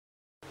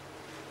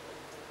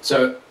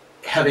So,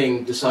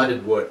 having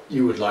decided what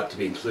you would like to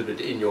be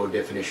included in your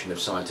definition of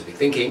scientific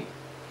thinking,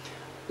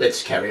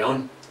 let's carry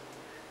on.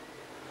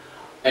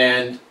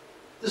 And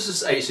this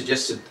is a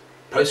suggested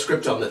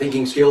postscript on the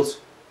thinking skills.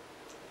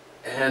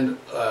 And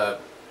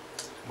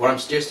what I'm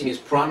suggesting is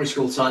primary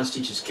school science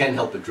teachers can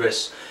help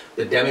address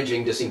the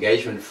damaging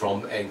disengagement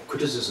from and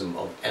criticism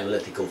of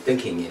analytical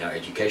thinking in our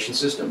education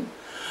system.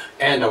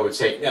 And I would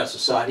say in our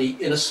society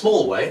in a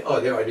small way, oh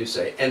there I do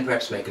say, and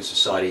perhaps make a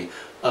society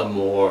a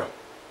more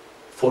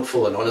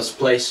thoughtful and honest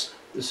place.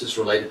 This is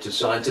related to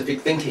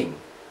scientific thinking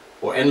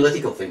or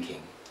analytical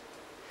thinking.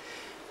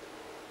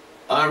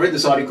 I read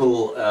this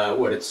article,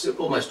 it's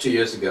almost 2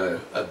 years ago,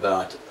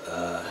 about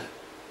a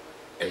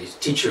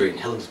teacher in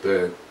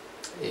Helensburgh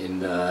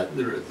in the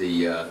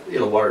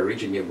Illawarra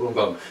region near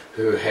Wollongong,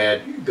 who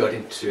had got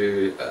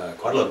into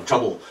quite a lot of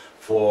trouble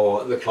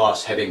for the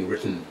class having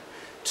written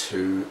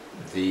to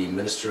the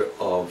Minister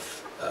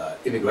of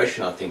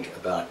Immigration, I think,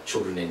 about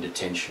children in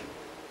detention.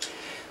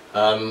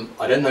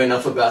 I don't know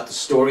enough about the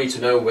story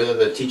to know whether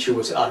the teacher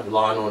was out of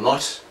line or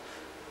not,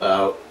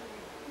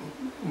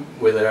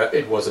 whether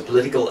it was a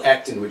political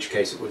act, in which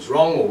case it was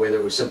wrong, or whether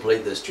it was simply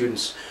the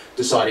students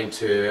deciding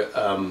to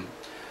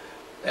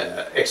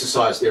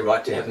exercise their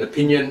right to have an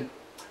opinion.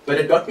 But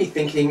it got me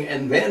thinking,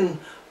 and then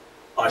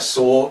I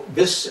saw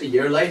this a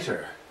year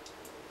later,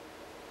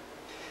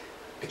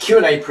 a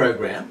Q&A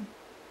program,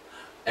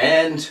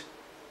 and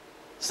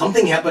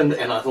something happened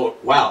and I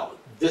thought, wow,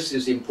 this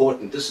is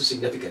important, this is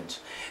significant.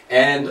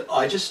 And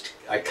I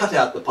cut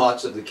out the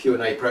parts of the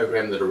Q&A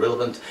program that are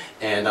relevant,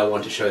 and I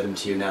want to show them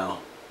to you now.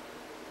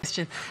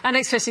 Our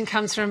next question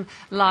comes from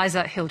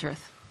Liza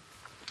Hildreth.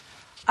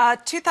 A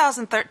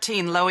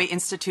 2013 Lowy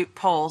Institute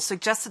poll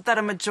suggested that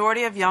a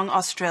majority of young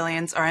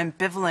Australians are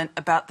ambivalent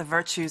about the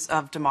virtues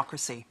of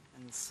democracy.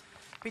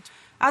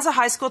 As a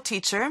high school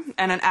teacher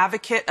and an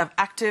advocate of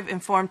active,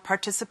 informed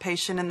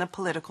participation in the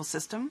political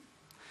system,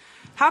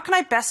 how can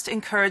I best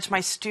encourage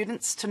my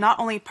students to not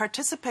only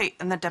participate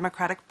in the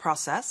democratic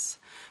process,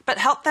 but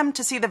help them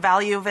to see the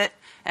value of it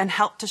and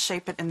help to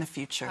shape it in the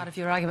future? Part of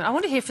your argument. I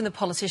want to hear from the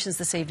politicians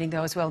this evening,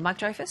 though, as well. Mike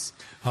Dreyfus?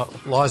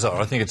 Liza,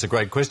 I think it's a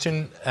great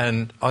question,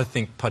 and I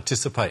think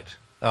participate,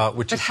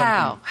 which is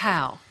how?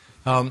 How?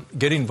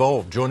 Get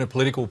involved, join a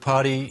political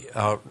party,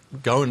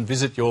 go and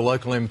visit your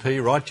local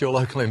MP, write to your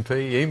local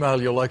MP,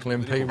 email your local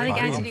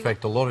MP. In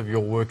fact, a lot of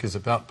your work is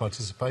about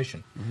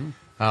participation.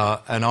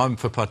 And I'm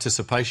for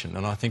participation,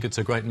 and I think it's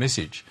a great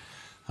message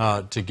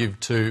to give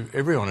to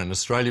everyone in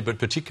Australia, but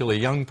particularly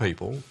young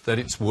people, that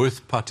it's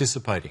worth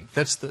participating.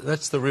 That's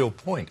the real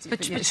point.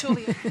 But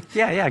surely...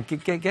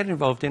 Get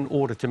involved in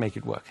order to make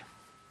it work.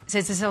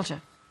 Says the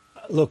Soldier.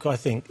 Look, I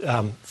think,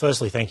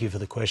 firstly, thank you for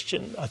the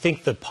question. I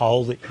think the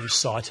poll that you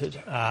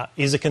cited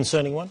is a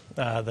concerning one,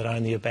 that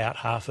only about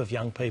half of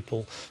young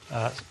people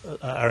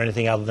are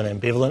anything other than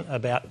ambivalent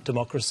about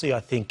democracy. I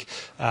think,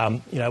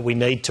 we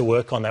need to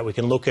work on that. We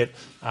can look at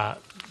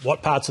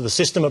what parts of the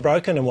system are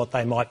broken and what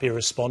they might be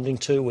responding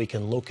to. We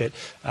can look at,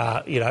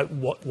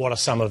 what are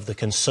some of the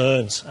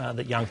concerns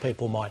that young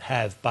people might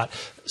have. But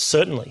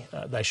certainly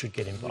they should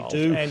get involved.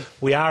 And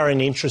we are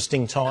in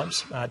interesting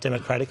times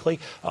democratically.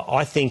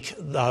 I think,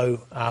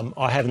 though,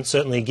 I haven't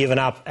certainly given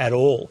up at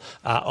all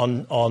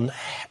on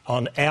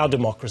our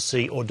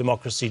democracy or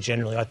democracy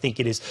generally. I think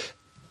it is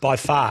by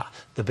far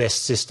the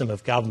best system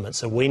of government,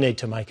 so we need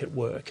to make it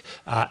work.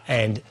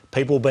 And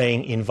people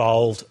being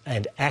involved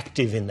and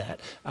active in that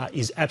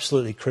is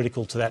absolutely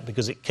critical to that,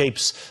 because it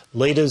keeps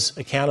leaders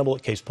accountable,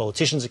 it keeps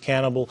politicians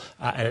accountable,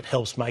 and it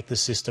helps make the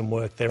system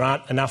work. There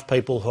aren't enough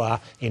people who are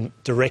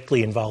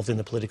directly involved in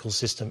the political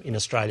system in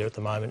Australia at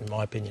the moment, in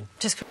my opinion.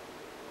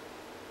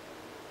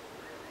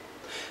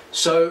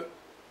 So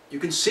you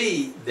can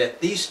see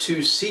that these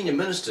two senior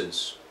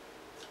ministers,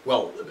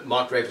 well,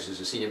 Mark Dreyfus is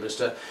a senior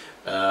minister,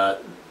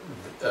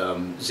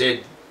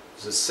 Zed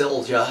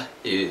Zaselja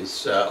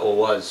is or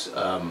was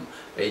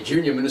a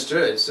junior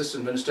minister, an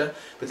assistant minister,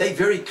 but they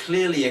very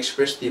clearly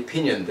expressed the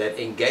opinion that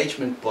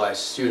engagement by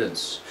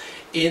students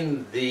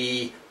in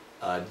the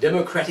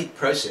democratic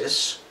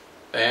process,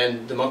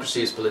 and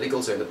democracy is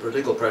political, so the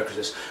political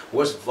process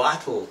was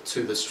vital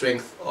to the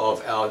strength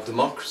of our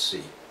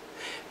democracy.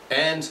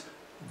 And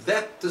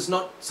that does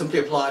not simply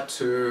apply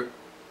to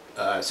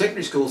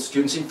secondary school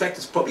students. In fact,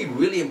 it's probably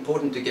really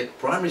important to get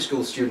primary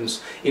school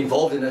students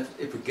involved in it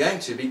if we're going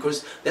to,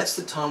 because that's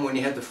the time when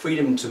you have the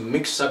freedom to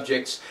mix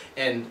subjects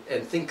and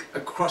think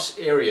across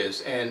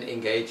areas and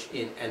engage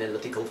in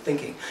analytical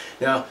thinking.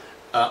 Now,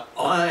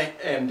 I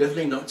am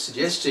definitely not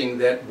suggesting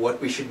that what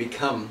we should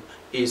become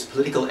is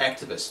political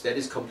activists. That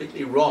is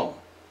completely wrong.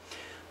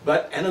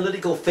 But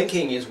analytical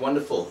thinking is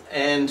wonderful,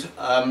 and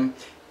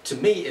to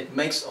me it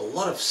makes a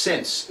lot of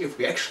sense if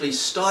we actually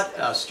start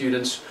our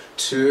students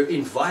to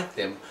invite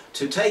them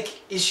to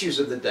take issues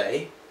of the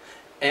day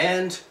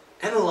and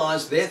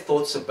analyse their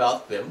thoughts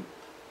about them,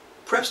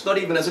 perhaps not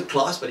even as a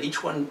class, but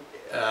each one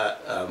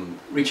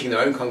reaching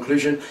their own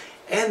conclusion,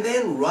 and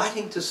then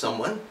writing to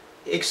someone,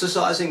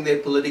 exercising their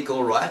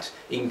political right,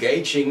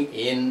 engaging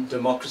in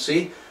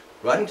democracy,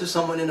 writing to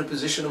someone in a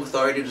position of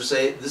authority to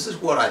say, this is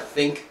what I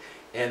think,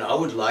 and I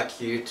would like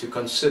you to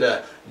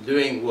consider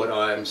doing what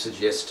I'm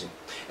suggesting.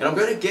 And I'm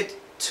going to get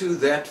to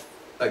that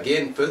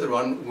again further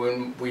on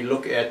when we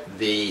look at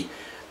the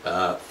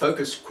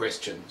focus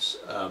questions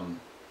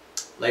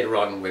later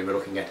on when we're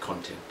looking at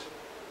content.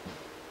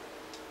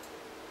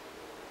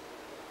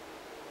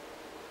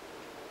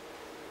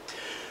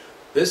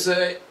 There's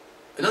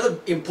another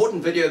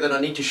important video that I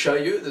need to show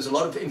you. There's a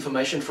lot of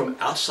information from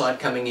outside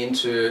coming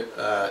into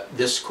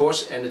this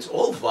course, and it's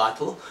all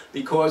vital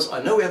because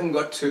I know we haven't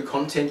got to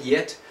content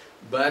yet,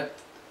 but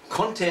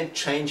content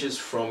changes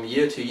from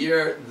year to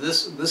year.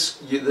 This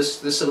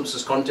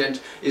syllabus's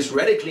content is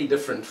radically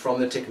different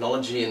from the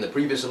technology in the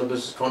previous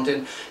syllabus's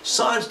content.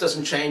 Science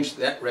doesn't change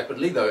that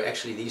rapidly, though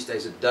actually these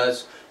days it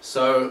does.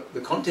 So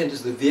the content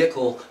is the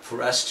vehicle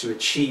for us to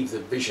achieve the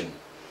vision.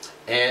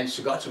 And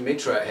Sugata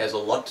Mitra has a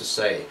lot to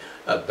say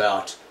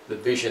about the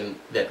vision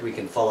that we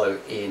can follow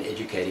in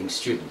educating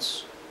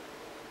students.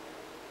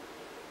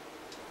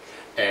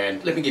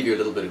 And let me give you a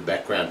little bit of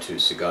background to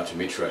Sugata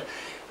Mitra.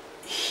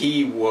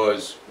 He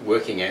was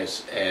working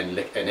as an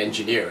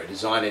engineer, a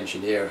design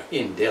engineer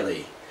in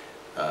Delhi.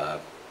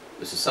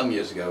 This is some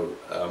years ago.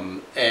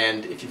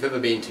 And if you've ever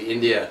been to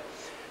India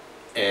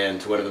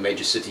and to one of the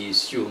major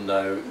cities, you'll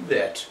know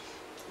that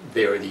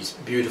there are these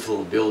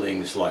beautiful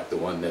buildings like the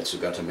one that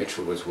Sugata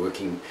Mitra was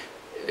working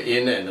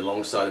in, and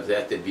alongside of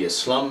that there'd be a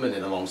slum, and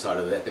then alongside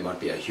of that there might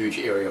be a huge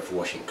area for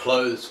washing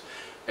clothes,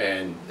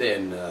 and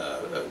then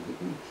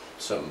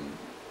some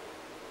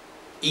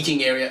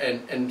eating area,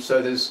 and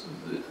so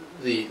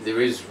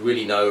there is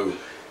really no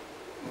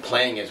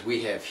planning as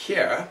we have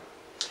here.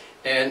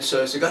 And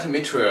so Sugata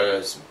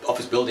Mitra's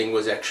office building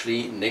was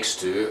actually next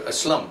to a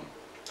slum.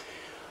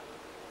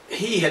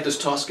 He had this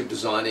task of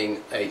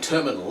designing a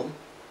terminal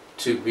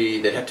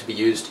that had to be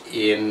used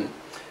in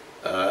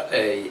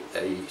a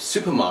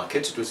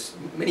supermarket. It was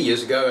many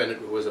years ago, and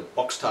it was a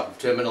box type of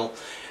terminal,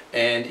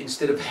 and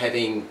instead of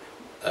having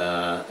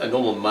a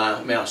normal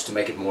mouse to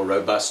make it more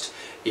robust,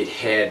 it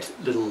had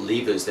little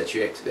levers that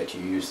you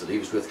use the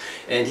levers with,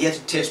 and he had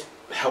to test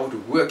how it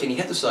would work, and he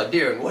had this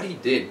idea, and what he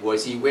did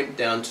was he went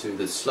down to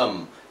the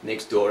slum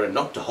next door and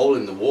knocked a hole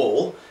in the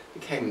wall.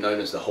 It became known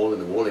as the hole in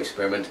the wall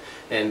experiment,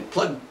 and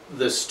plugged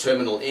this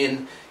terminal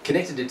in,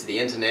 connected it to the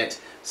internet,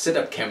 set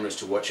up cameras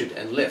to watch it,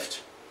 and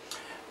left.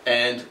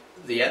 And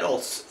the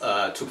adults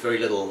took very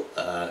little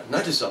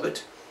notice of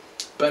it,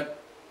 but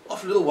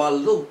after a little while a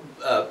little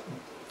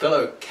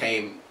fellow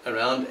came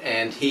around,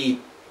 and he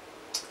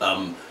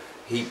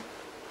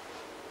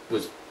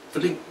was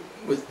fiddling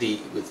with the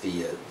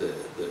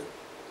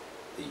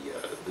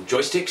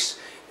joysticks,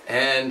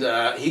 and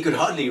he could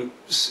hardly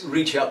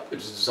reach up. It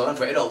was designed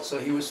for adults, so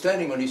he was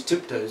standing on his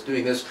tiptoes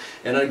doing this,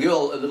 and a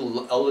girl a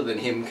little older than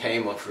him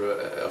came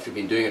after he'd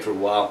been doing it for a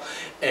while,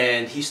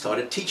 and he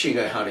started teaching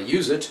her how to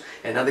use it,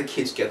 and other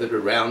kids gathered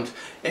around,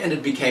 and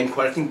it became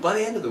quite a thing. By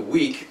the end of the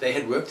week they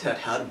had worked out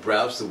how to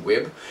browse the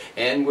web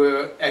and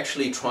were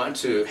actually trying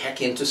to hack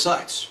into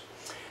sites.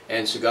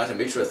 And Sugata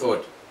Mitra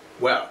thought,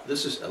 wow,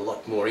 this is a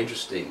lot more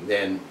interesting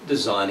than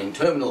designing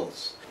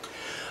terminals.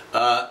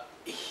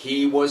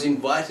 He was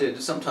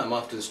invited sometime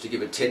after this to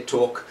give a TED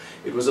talk.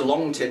 It was a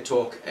long TED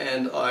talk,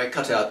 and I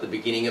cut out the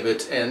beginning of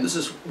it, and this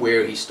is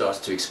where he starts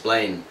to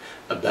explain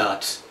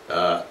about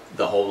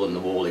the hole in the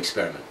wall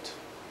experiment.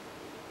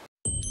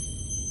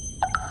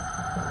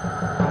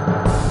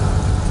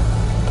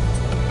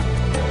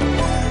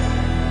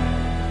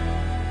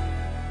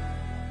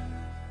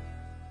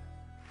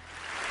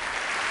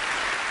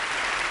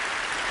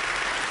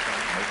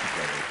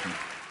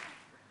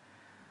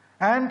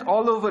 And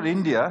all over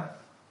India,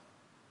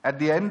 at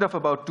the end of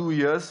about 2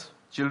 years,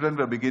 children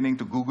were beginning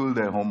to Google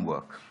their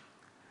homework.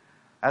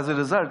 As a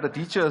result, the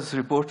teachers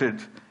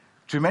reported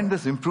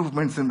tremendous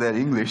improvements in their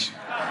English.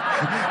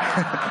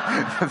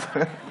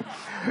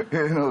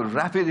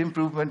 Rapid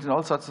improvement in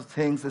all sorts of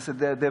things. They said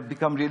they've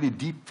become really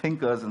deep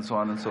thinkers and so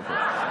on and so forth.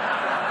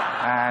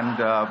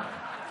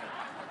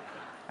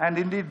 And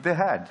indeed they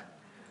had.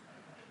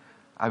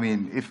 I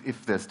mean,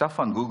 if there's stuff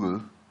on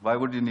Google, why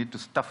would you need to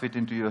stuff it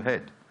into your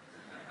head?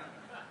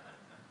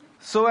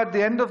 So at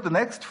the end of the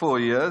next 4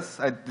 years,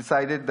 I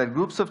decided that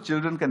groups of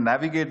children can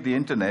navigate the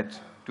internet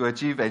to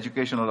achieve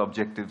educational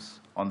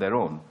objectives on their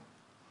own.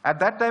 At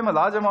that time, a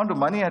large amount of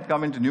money had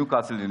come into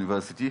Newcastle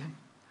University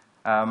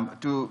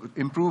to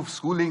improve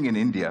schooling in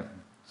India.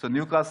 So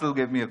Newcastle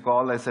gave me a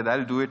call. I said,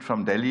 I'll do it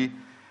from Delhi.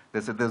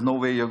 They said, there's no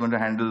way you're going to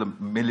handle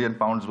 £1 million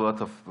worth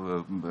of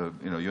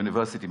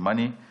university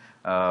money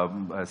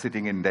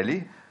sitting in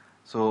Delhi.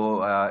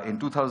 So in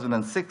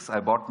 2006, I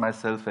bought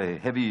myself a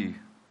heavy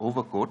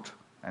overcoat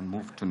and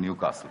moved to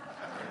Newcastle.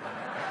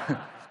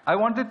 I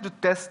wanted to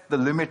test the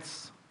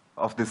limits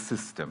of this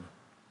system.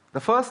 The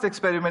first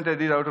experiment I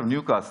did out of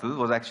Newcastle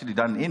was actually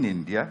done in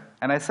India,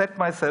 and I set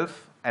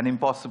myself an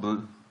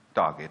impossible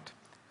target.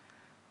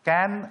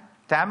 Can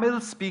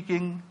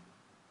Tamil-speaking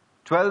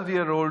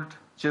 12-year-old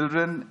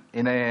children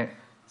in a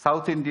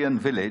South Indian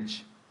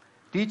village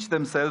teach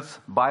themselves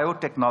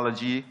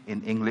biotechnology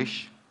in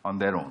English on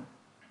their own?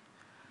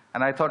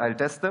 And I thought, I'll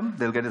test them,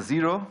 they'll get a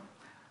 0.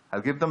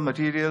 I'll give them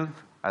material,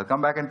 I'll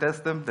come back and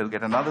test them, they'll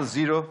get another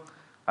 0.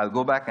 I'll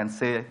go back and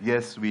say,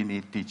 yes, we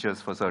need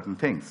teachers for certain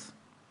things.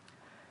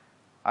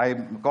 I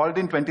called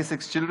in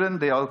 26 children.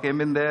 They all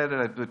came in there.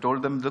 And I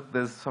told them, look,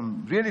 there's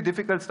some really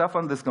difficult stuff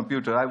on this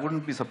computer. I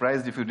wouldn't be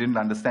surprised if you didn't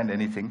understand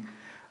anything.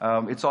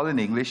 It's all in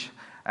English,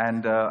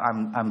 and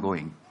I'm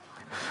going.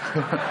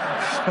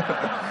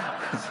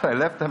 So I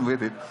left them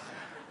with it.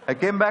 I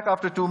came back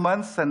after 2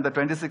 months, and the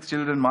 26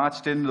 children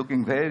marched in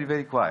looking very,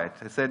 very quiet.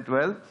 I said,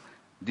 well,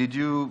 did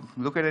you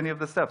look at any of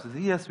the stuff? They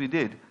said, yes, we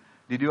did.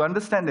 Did you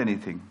understand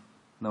anything?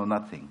 No,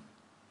 nothing.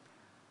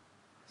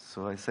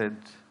 So I said,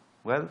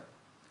 well,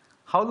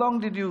 how long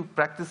did you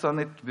practice on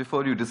it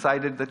before you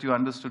decided that you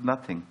understood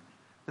nothing?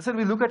 They said,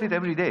 we look at it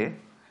every day.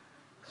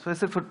 So I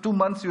said, for 2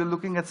 months you were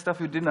looking at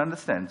stuff you didn't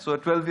understand. So a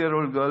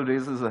 12-year-old girl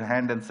raises her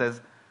hand and says,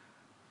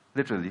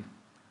 literally,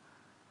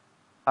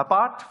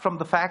 apart from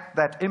the fact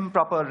that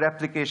improper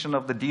replication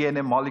of the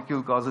DNA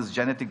molecule causes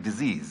genetic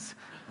disease,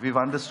 we've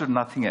understood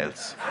nothing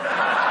else.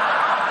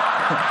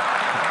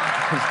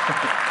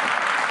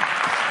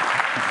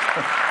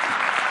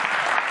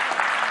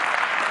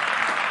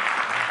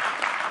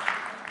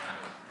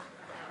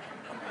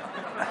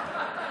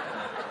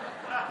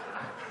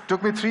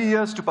 Took me 3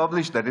 years to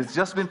publish that. It's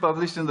just been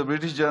published in the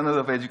British Journal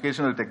of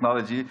Educational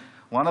Technology.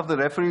 One of the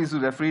referees who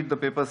refereed the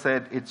paper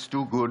said, it's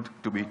too good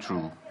to be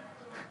true,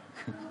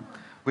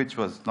 which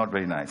was not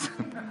very nice.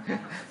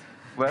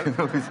 Well,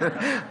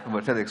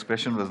 but the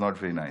expression was not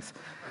very nice.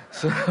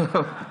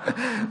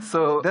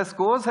 So their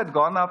scores had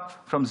gone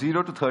up from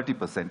 0 to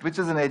 30%, which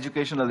is an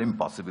educational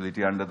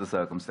impossibility under the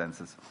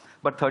circumstances.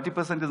 But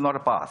 30% is not a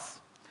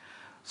pass.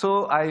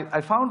 So I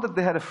found that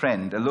they had a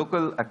friend, a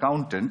local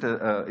accountant,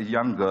 a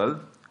young girl,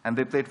 and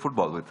they played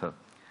football with her.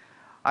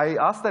 I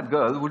asked that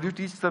girl, would you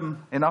teach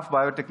them enough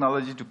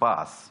biotechnology to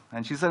pass?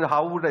 And she said,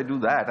 how would I do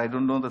that? I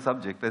don't know the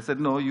subject. I said,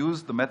 no,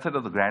 use the method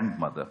of the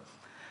grandmother.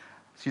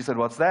 She said,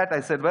 what's that? I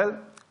said, well,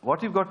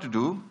 what you've got to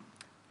do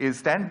is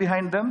stand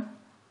behind them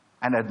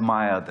and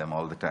admire them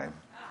all the time.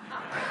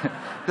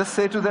 Just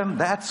say to them,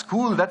 that's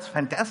cool, that's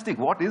fantastic,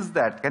 what is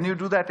that? Can you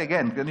do that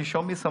again? Can you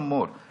show me some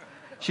more?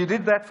 She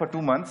did that for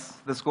 2 months.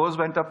 The scores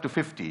went up to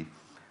 50,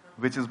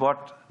 which is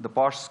what the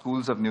posh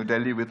schools of New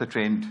Delhi with a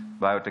trained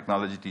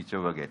biotechnology teacher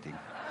were getting.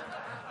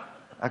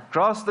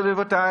 Across the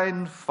River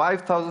Tyne,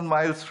 5,000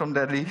 miles from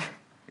Delhi,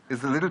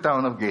 is the little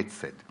town of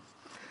Gateshead.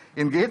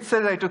 In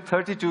Gateshead, I took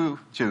 32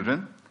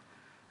 children,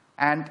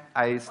 and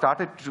I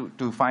started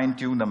to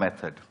fine-tune a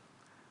method.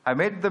 I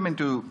made them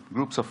into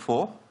groups of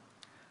 4.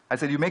 I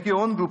said, you make your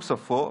own groups of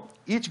 4.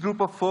 Each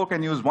group of 4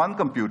 can use 1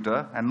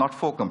 computer and not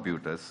 4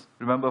 computers.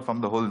 Remember,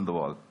 from the hole in the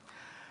wall.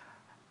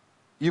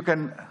 You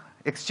can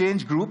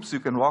exchange groups. You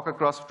can walk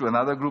across to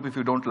another group if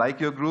you don't like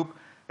your group,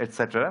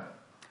 etc.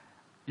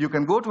 You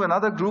can go to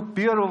another group,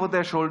 peer over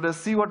their shoulders,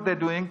 see what they're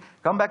doing,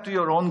 come back to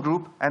your own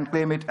group, and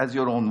claim it as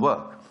your own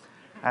work.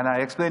 And I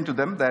explained to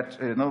them that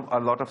a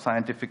lot of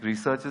scientific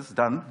research is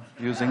done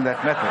using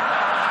that method.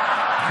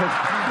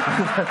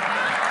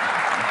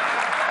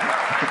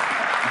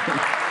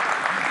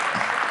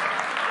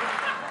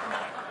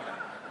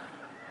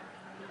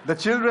 The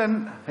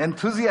children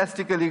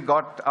enthusiastically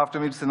got after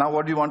me to say, now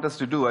what do you want us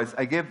to do?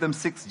 I gave them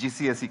 6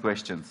 GCSE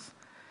questions.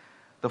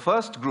 The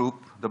first group,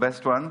 the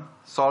best one,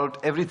 solved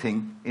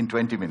everything in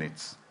 20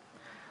 minutes.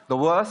 The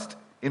worst,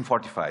 in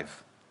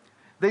 45.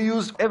 They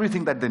used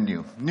everything that they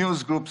knew.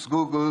 News groups,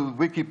 Google,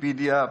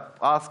 Wikipedia,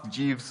 Ask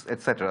Jeeves,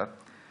 etc.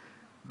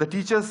 The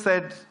teachers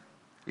said,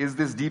 is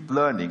this deep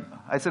learning?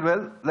 I said,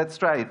 well, let's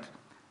try it.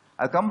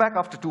 I'll come back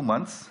after 2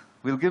 months.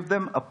 We'll give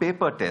them a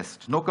paper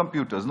test, no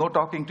computers, no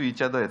talking to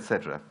each other,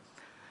 etc.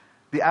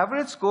 The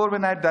average score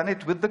when I had done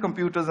it with the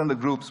computers and the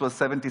groups was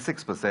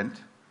 76%.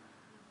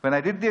 When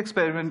I did the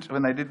experiment,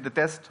 when I did the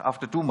test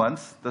after 2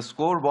 months, the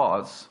score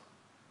was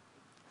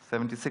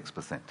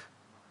 76%.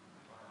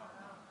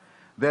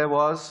 There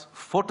was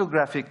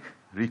photographic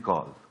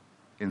recall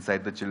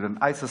inside the children,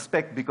 I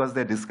suspect because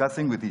they're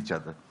discussing with each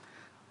other.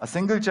 A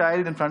single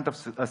child in front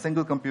of a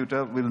single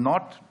computer will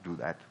not do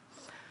that.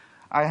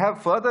 I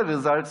have further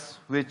results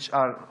which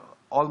are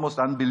almost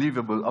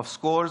unbelievable of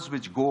scores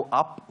which go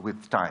up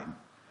with time.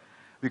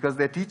 Because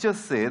their teachers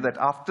say that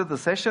after the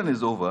session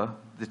is over,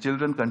 the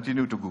children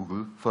continue to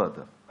Google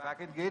further.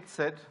 Back at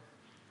Gateshead,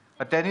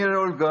 a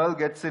 10-year-old girl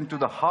gets into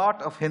the heart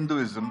of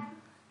Hinduism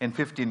in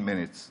 15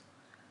 minutes.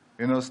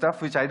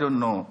 Stuff which I don't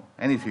know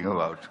anything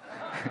about.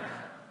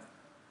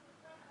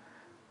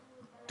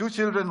 2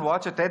 children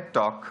watch a TED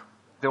Talk.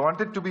 They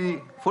wanted to be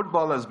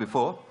footballers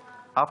before.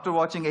 After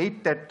watching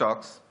 8 TED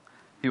Talks,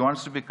 he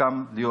wants to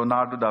become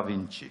Leonardo da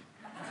Vinci.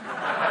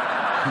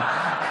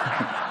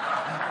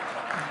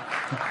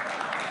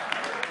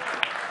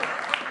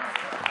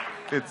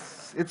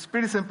 It's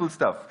pretty simple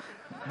stuff.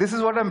 This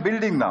is what I'm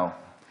building now.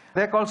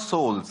 They're called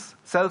SOLs,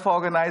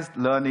 self-organized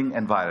learning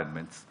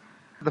environments.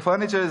 The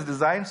furniture is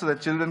designed so that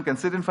children can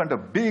sit in front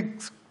of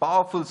big,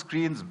 powerful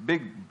screens,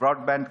 big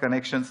broadband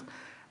connections,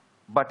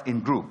 but in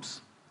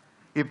groups.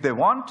 If they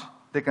want,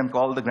 they can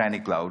call the granny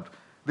cloud.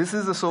 This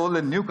is a SOL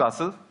in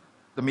Newcastle.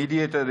 The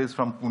mediator is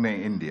from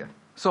Pune, India.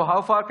 So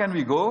how far can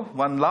we go?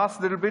 One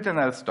last little bit and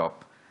I'll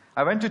stop.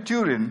 I went to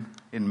Turin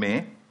in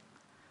May.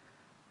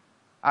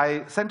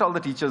 I sent all the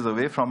teachers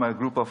away from a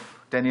group of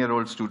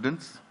 10-year-old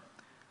students.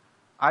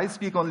 I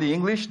speak only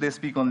English, they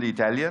speak only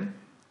Italian.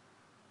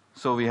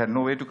 So we had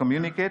no way to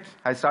communicate.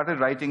 I started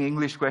writing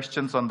English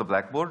questions on the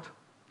blackboard.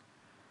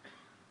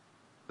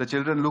 The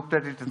children looked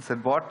at it and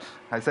said, "What?"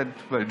 I said,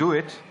 "Well, do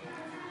it."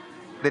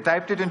 They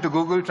typed it into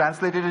Google,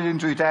 translated it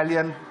into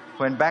Italian,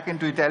 went back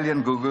into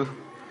Italian Google.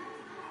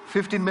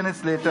 15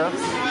 minutes later,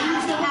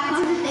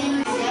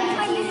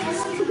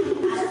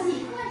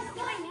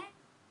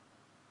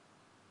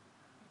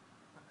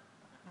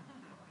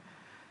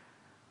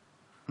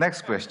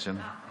 next question,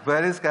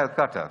 where is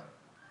Calcutta?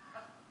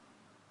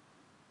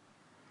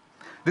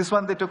 This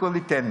one, they took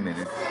only 10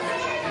 minutes.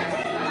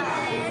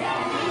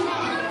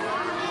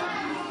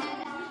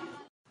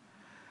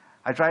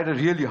 I tried a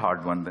really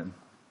hard one then.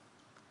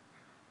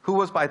 Who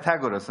was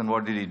Pythagoras and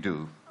what did he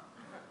do?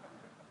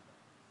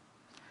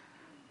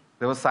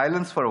 There was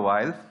silence for a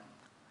while.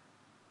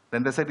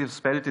 Then they said, "You've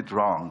spelled it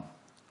wrong.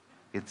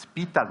 It's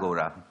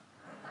Pythagora."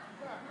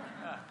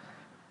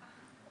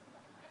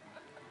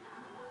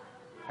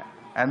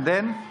 And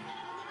then,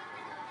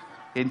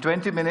 in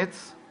 20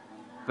 minutes,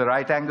 the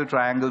right-angle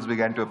triangles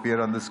began to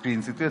appear on the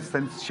screens. It just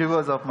sent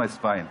shivers up my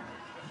spine.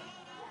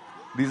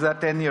 These are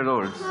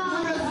 10-year-olds.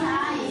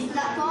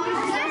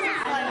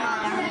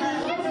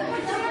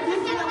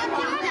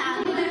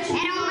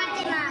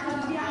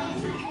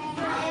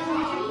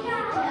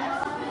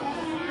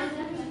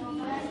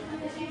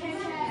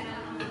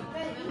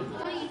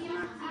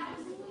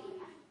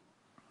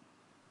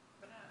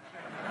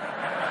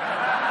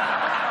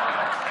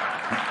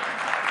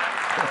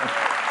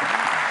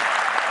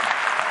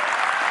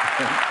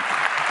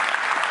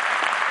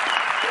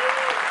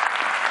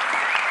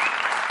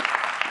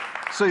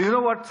 So you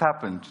know what's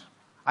happened?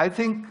 I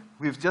think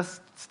we've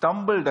just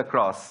stumbled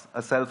across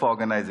a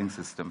self-organizing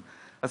system.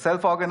 A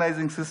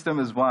self-organizing system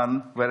is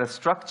one where a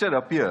structure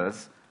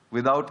appears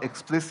without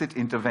explicit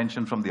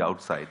intervention from the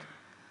outside.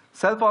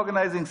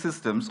 Self-organizing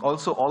systems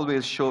also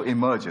always show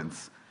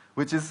emergence,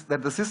 which is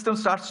that the system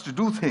starts to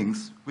do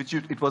things which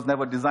it was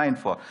never designed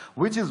for,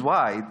 which is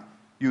why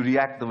you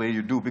react the way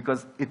you do,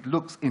 because it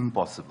looks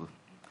impossible.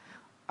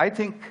 I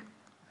think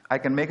I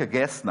can make a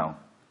guess now.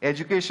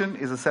 Education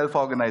is a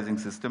self-organizing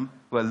system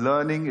where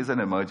learning is an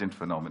emergent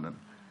phenomenon.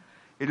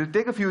 It'll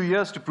take a few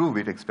years to prove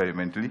it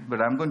experimentally,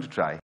 but I'm going to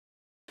try.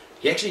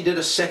 He actually did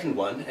a second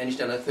one, and he's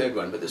done a third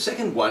one. But the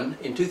second one,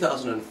 in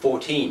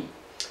 2014,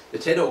 the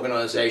TED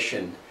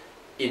organization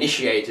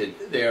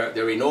initiated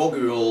their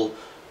inaugural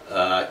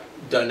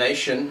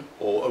donation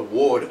or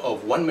award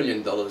of $1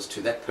 million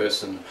to that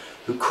person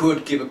who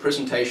could give a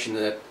presentation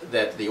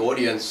that the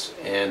audience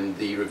and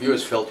the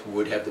reviewers felt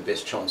would have the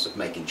best chance of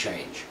making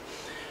change.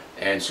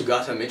 And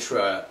Sugata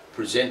Mitra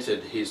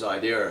presented his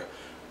idea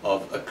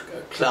of a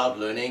cloud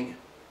learning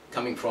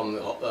coming from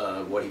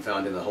what he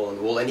found in the hole in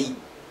the wall, and he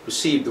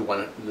received the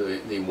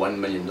 $1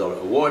 million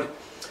award.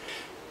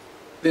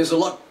 There's a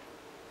lot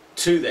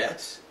to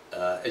that,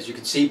 as you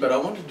can see, but I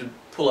wanted to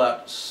pull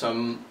out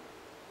some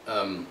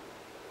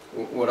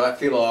what I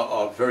feel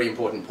are very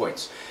important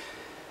points.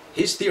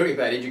 His theory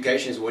about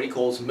education is what he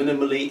calls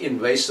minimally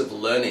invasive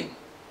learning.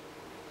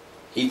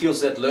 He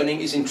feels that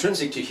learning is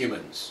intrinsic to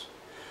humans.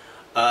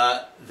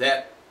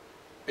 That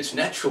it's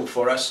natural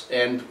for us,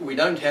 and we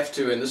don't have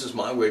to, and this is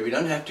my word, we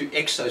don't have to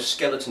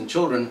exoskeleton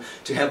children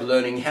to have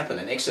learning happen.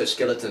 An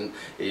exoskeleton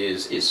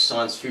is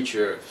science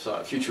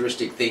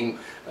futuristic thing,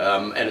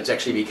 and it's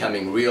actually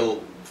becoming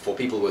real for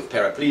people with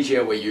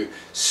paraplegia, where you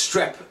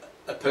strap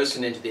a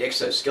person into the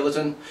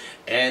exoskeleton,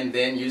 and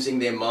then using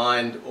their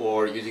mind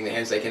or using their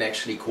hands, they can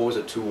actually cause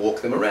it to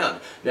walk them around.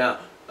 Now,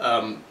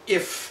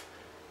 if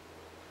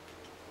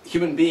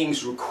human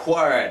beings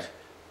required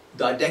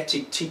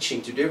didactic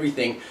teaching to do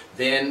everything,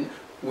 then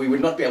we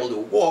would not be able to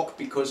walk,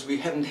 because we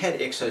haven't had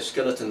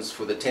exoskeletons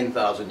for the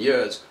 10,000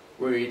 years,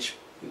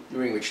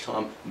 during which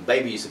time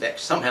babies have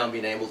somehow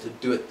been able to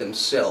do it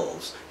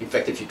themselves. In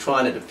fact, if you try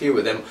and interfere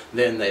with them,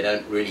 then they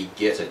don't really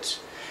get it.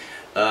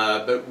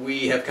 But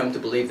we have come to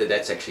believe that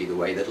that's actually the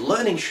way that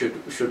learning should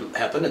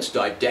happen. It's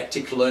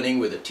didactic learning,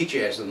 where the teacher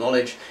has the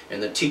knowledge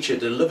and the teacher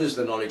delivers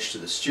the knowledge to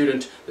the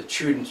student.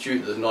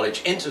 The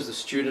knowledge enters the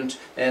student,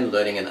 and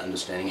learning and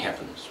understanding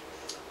happens.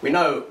 We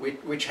know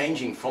we're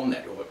changing from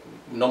that, or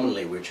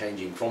nominally we're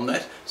changing from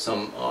that.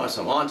 Some are,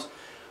 some aren't.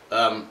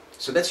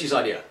 So that's his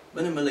idea,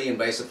 minimally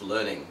invasive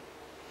learning.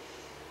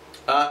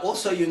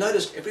 Also, you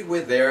noticed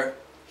everywhere there,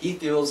 he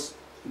feels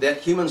that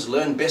humans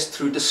learn best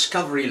through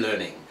discovery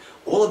learning.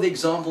 All of the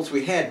examples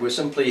we had were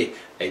simply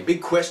a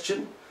big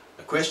question,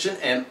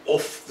 and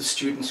off the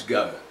students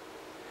go.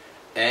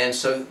 And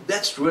so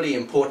that's really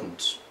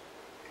important.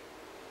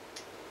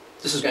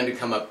 This is going to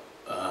come up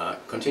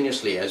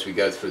continuously as we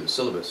go through the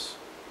syllabus.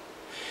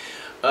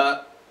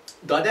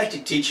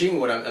 Didactic teaching,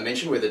 what I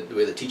mentioned, where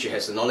the teacher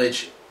has the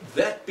knowledge,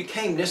 that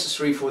became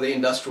necessary for the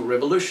Industrial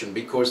Revolution,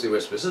 because there were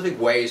specific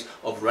ways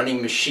of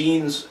running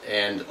machines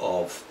and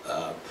of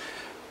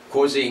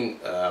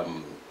causing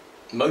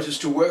motors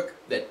to work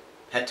that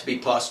had to be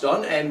passed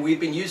on, and we've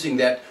been using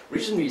that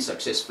reasonably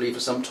successfully for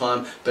some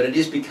time, but it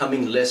is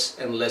becoming less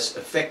and less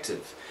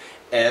effective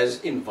as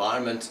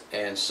environment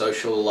and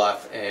social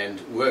life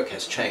and work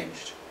has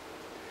changed.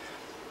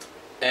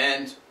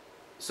 And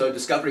so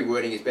discovery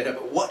wording is better,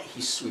 but what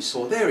we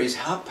saw there is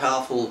how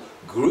powerful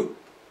group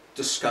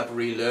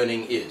discovery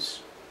learning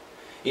is.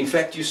 In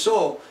fact, you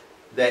saw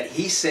that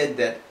he said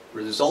that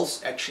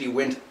results actually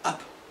went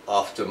up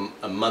after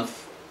a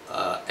month,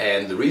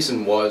 and the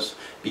reason was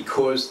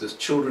because the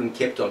children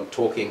kept on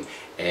talking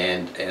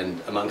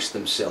and amongst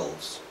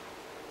themselves.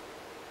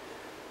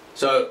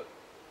 So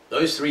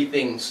those three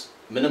things: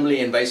 minimally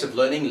invasive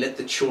learning, let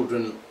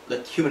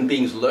human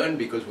beings learn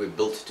because we're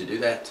built to do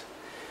that.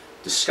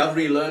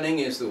 Discovery learning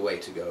is the way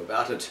to go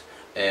about it,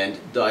 and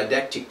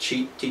didactic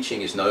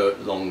teaching is no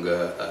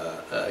longer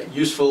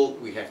useful.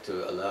 We have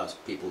to allow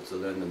people to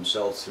learn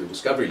themselves through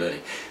discovery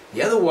learning.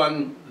 The other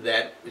one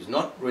that is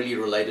not really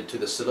related to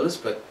the syllabus,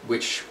 but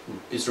which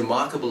is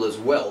remarkable as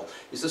well,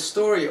 is the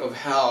story of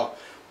how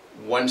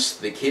once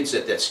the kids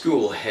at that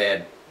school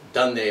had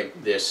done their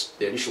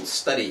initial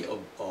study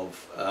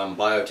of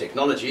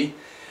biotechnology,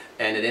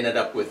 and it ended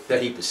up with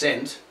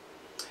 30%,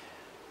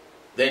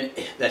 then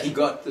that he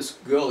got this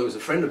girl who was a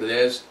friend of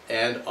theirs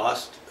and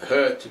asked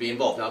her to be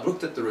involved. Now, I've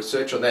looked at the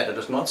research on that, and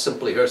it's not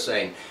simply her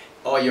saying,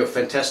 "Oh, you're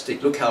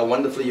fantastic, look how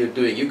wonderfully you're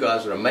doing, you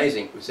guys are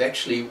amazing." It was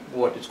actually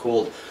what is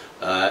called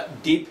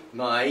deep,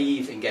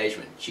 naive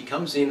engagement. She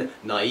comes in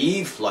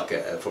naive, like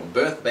from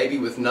birth, baby,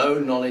 with no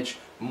knowledge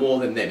more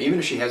than them. Even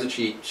if she has it,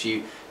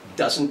 she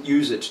doesn't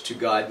use it to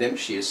guide them.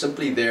 She is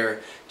simply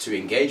there to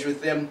engage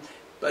with them.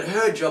 But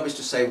her job is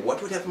to say,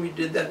 what would happen if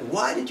you did that?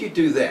 Why did you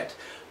do that?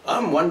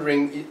 I'm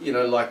wondering, you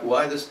know, like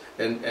why this,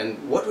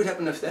 and what would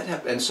happen if that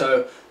happened? And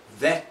so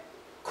that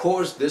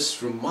caused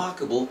this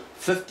remarkable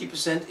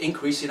 50%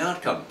 increase in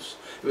outcomes.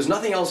 There was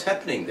nothing else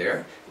happening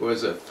there. It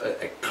was a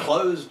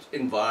closed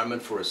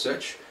environment for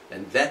research,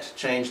 and that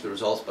changed the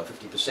results by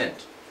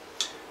 50%.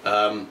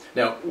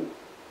 Now,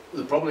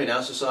 the problem in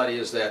our society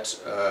is that,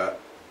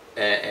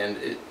 and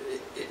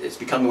it's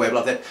become the way of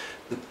life, that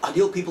the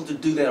ideal people to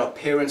do that are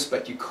parents,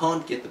 but you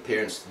can't get the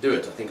parents to do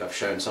it. I think I've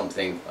shown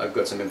something, I've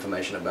got some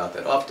information about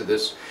that after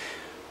this.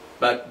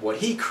 But what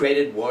he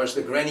created was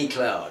the granny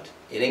cloud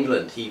in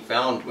England. He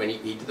found, when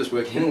he did this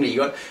work in England, he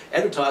got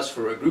advertised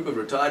for a group of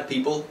retired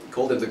people, he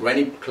called them the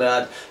granny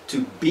cloud,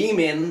 to beam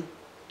in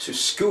to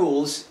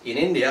schools in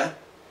India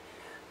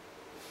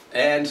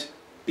and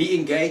be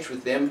engaged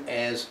with them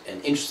as an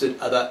interested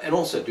other, and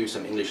also do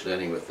some English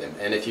learning with them.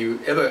 And if you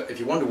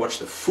want to watch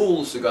the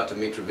full Sugata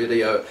Mitra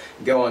video,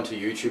 go onto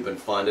YouTube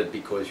and find it,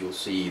 because you'll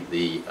see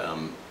the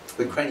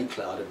granny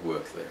cloud at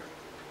work there.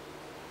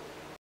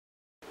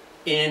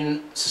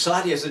 In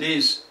society as it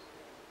is,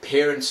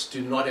 parents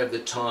do not have the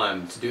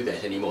time to do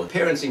that anymore.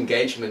 Parents'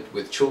 engagement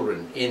with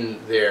children in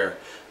their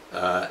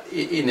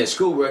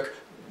schoolwork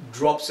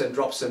drops and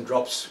drops and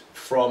drops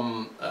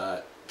from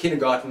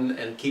kindergarten,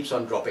 and keeps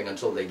on dropping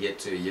until they get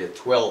to year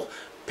 12.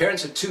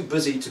 Parents are too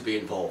busy to be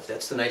involved.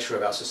 That's the nature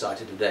of our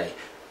society today.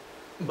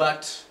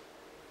 But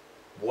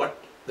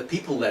what the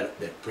people that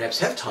perhaps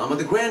have time are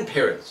the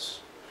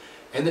grandparents.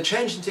 And the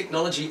change in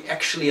technology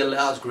actually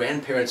allows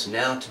grandparents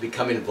now to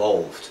become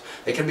involved.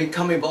 They can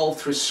become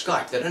involved through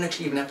Skype. They don't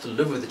actually even have to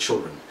live with the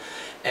children.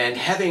 And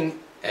having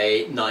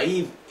a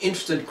naive,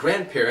 interested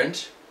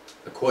grandparent,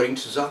 according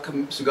to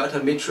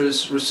Sugata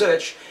Mitra's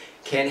research,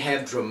 can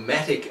have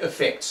dramatic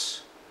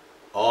effects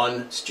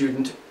on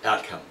student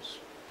outcomes.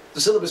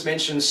 The syllabus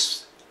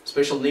mentions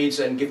special needs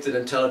and gifted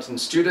and talented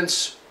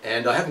students,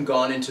 and I haven't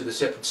gone into the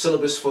separate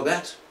syllabus for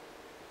that.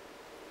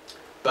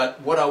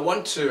 But what I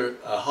want to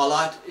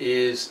highlight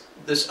is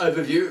this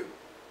overview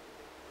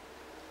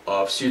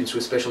of students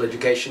with special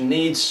education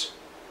needs,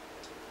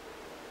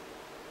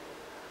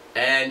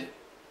 and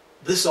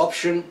this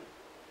option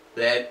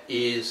that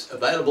is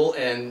available,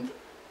 and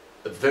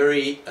a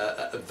very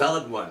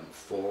valid one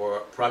for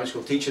primary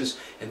school teachers,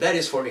 and that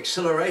is for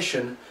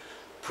acceleration,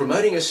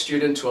 promoting a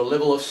student to a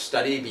level of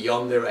study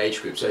beyond their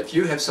age group. So if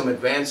you have some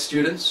advanced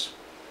students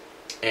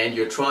and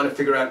you're trying to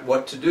figure out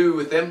what to do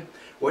with them,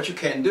 what you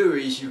can do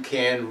is you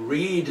can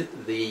read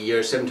the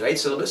year 7 to 8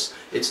 syllabus.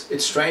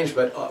 It's strange,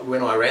 but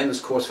when I ran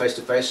this course face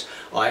to face,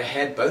 I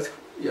had both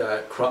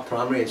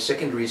primary and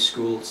secondary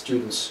school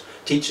students,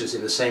 teachers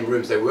in the same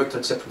rooms. They worked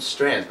on separate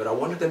strands, but I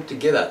wanted them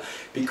together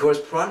because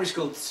primary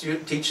school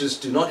teachers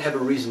do not have a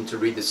reason to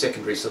read the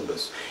secondary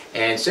syllabus,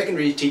 and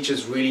secondary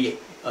teachers really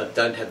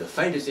don't have the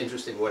faintest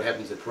interest in what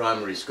happens at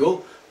primary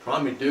school.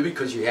 Primary do,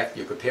 because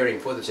you're preparing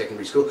for the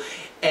secondary school,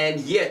 and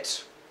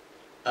yet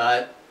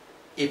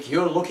if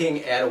you're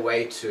looking at a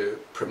way to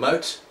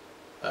promote,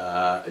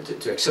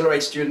 to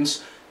accelerate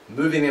students,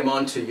 moving them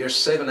on to year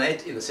 7,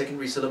 8 in the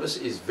secondary syllabus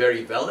is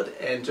very valid.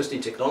 And just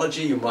in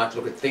technology, you might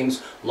look at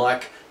things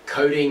like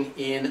coding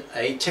in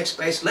a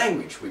text-based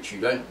language, which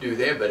you don't do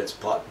there, but it's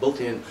built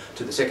in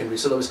to the secondary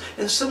syllabus.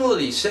 And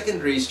similarly,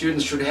 secondary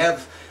students should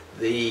have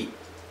the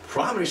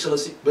primary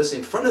syllabus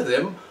in front of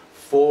them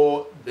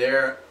for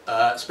their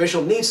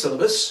special needs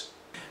syllabus.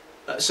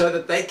 so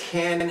that they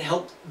can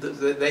help,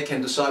 they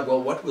can decide,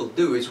 well, what we'll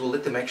do is we'll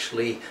let them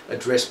actually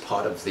address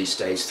part of the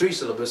stage 3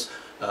 syllabus,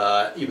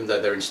 even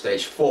though they're in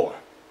stage 4.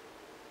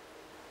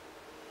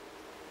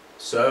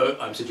 So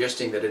I'm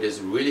suggesting that it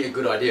is really a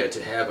good idea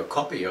to have a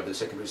copy of the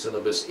secondary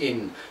syllabus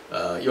in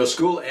your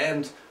school,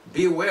 and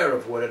be aware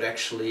of what it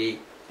actually,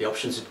 the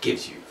options it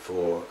gives you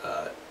for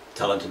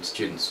talented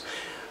students.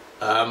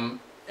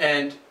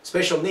 And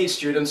special needs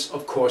students,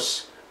 of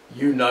course,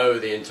 you know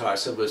the entire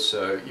syllabus,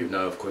 so you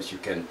know, of course, you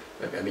can,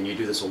 I mean, you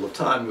do this all the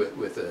time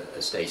with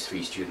a stage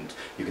 3 student.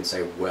 You can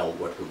say, well,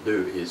 what we'll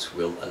do is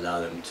we'll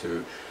allow them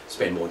to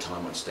spend more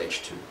time on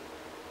stage 2.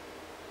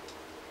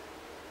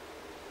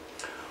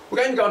 We're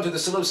going to go on to the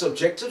syllabus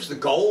objectives, the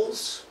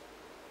goals,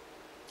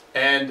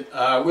 and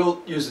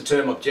we'll use the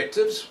term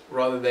objectives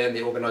rather than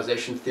the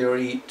organization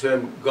theory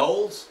term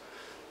goals.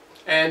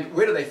 And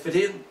where do they fit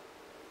in?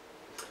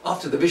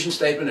 After the vision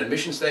statement and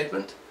mission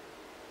statement,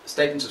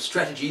 statements of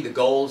strategy, the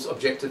goals,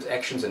 objectives,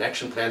 actions, and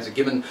action plans are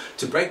given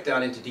to break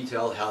down into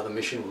detail how the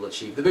mission will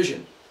achieve the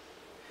vision.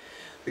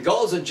 The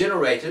goals are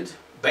generated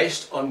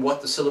based on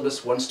what the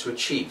syllabus wants to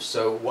achieve.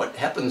 So what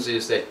happens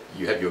is that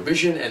you have your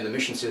vision and the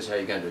mission says how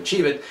you're going to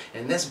achieve it,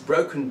 and that's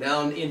broken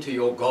down into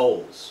your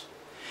goals.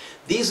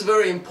 These are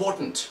very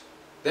important.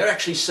 They're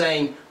actually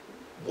saying,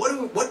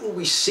 what will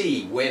we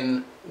see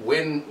when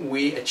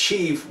we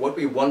achieve what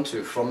we want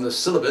to from the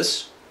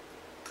syllabus?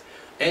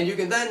 And you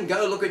can then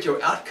go look at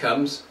your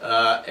outcomes,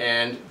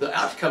 and the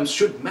outcomes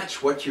should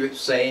match what you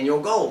say in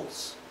your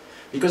goals.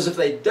 Because if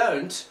they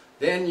don't,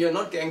 then you're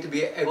not going to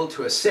be able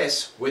to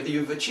assess whether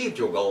you've achieved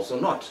your goals or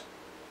not.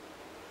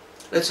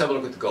 Let's have a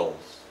look at the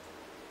goals.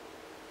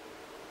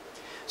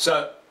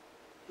 So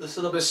the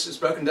syllabus is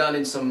broken down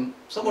in some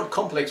somewhat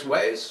complex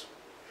ways.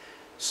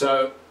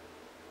 So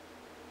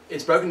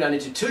it's broken down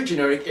into 2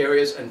 generic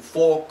areas and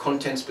 4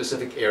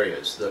 content-specific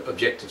areas, the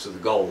objectives of the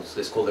goals.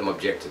 Let's call them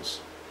objectives.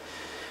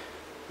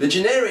 The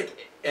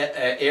generic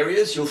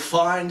areas, you'll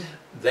find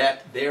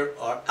that there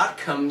are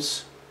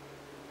outcomes,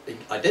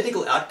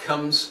 identical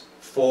outcomes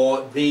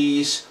for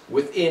these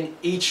within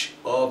each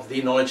of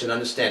the knowledge and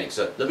understanding.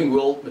 So living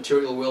world,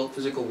 material world,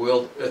 physical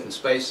world, earth and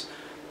space,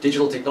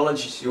 digital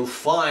technologies, you'll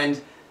find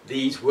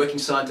these working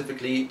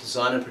scientifically,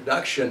 design and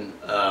production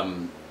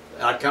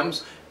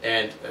outcomes,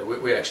 and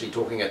we're actually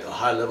talking at a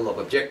high level of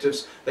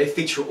objectives. They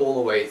feature all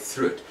the way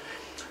through it.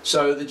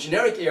 So the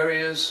generic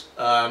areas,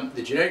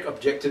 the generic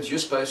objectives you're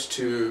supposed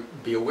to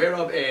be aware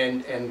of,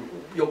 and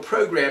your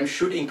program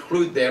should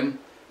include them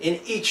in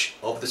each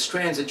of the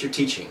strands that you're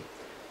teaching.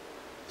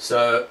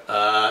 So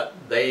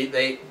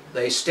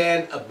they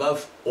stand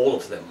above all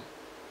of them.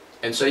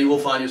 And so you will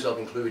find yourself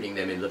including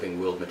them in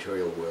living world,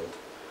 material world.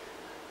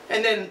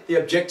 And then the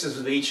objectives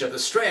of each of the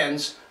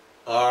strands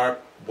are,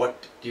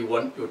 what do you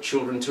want your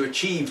children to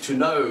achieve, to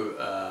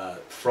know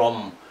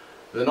from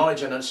the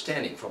knowledge and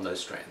understanding from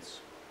those strands.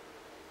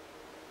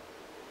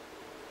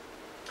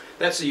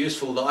 That's a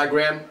useful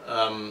diagram.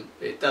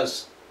 It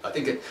does, I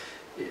think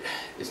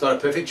it's not a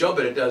perfect job,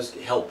 but it does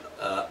help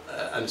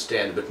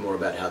understand a bit more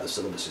about how the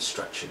syllabus is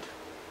structured.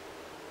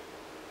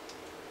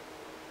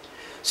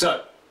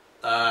 So,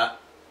 let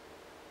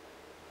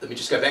me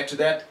just go back to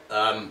that.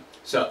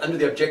 So under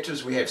the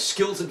objectives we have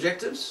skills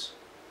objectives,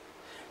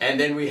 and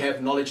then we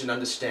have knowledge and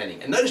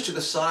understanding. And notice to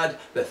the side,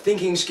 the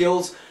thinking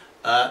skills,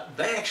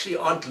 they actually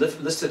aren't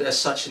listed as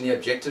such in the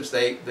objectives.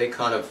 They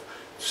kind of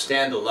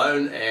stand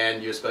alone,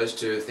 and you're supposed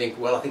to think,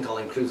 well, I think I'll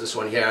include this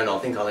one here, and I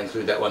think I'll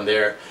include that one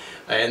there.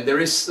 And there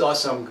are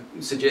some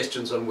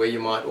suggestions on where you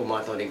might or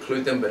might not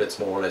include them, but it's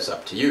more or less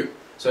up to you.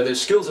 So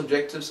there's skills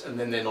objectives, and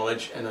then their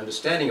knowledge and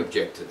understanding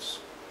objectives.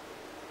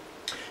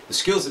 The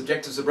skills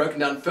objectives are broken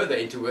down further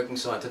into working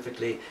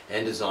scientifically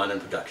and design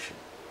and production.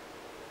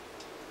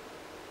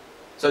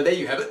 So there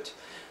you have it.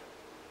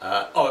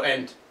 Oh,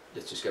 and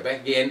let's just go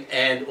back again,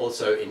 and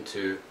also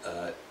into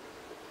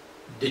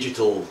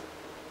digital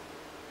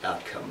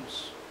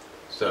outcomes.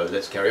 So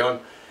let's carry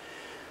on.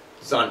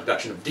 Design and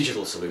production of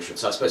digital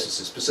solutions. So I suppose it's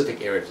a specific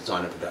area of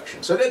design and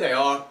production. So there they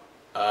are.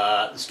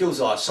 The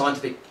skills are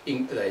scientific,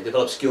 they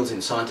develop skills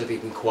in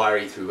scientific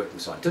inquiry through working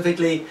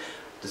scientifically,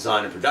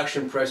 design and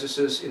production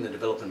processes in the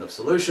development of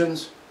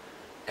solutions,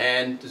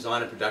 and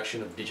design and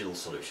production of digital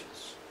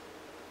solutions.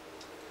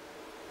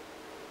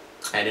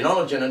 And in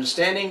knowledge and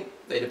understanding,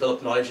 they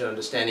develop knowledge and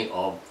understanding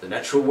of the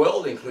natural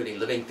world, including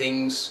living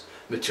things,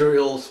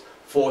 materials,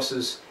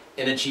 forces,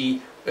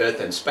 energy,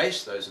 earth and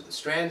space. Those are the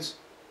strands.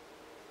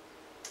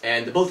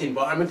 And the built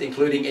environment,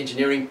 including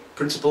engineering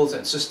principles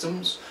and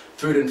systems,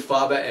 food and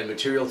fiber and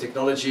material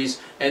technologies,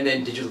 and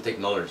then digital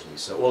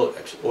technologies. So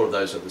all of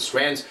those are the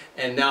strands.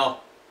 And now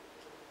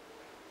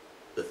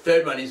the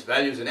third one is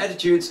values and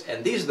attitudes,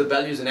 and these are the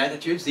values and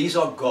attitudes. These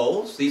are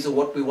goals. These are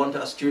what we want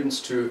our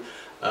students to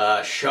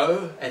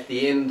show at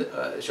the end,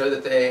 show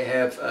that they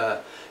have,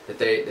 that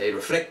they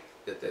reflect,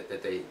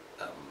 that they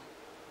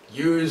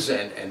use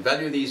and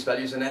value these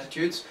values and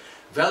attitudes.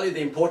 Value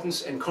the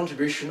importance and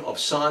contribution of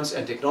science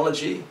and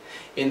technology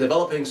in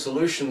developing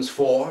solutions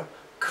for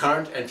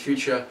current and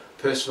future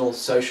personal,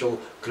 social,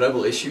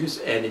 global issues,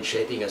 and in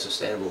shaping a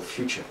sustainable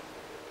future.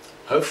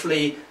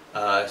 Hopefully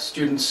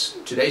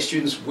today's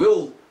students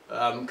will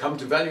come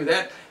to value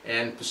that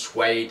and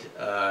persuade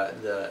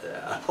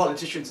the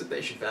politicians that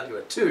they should value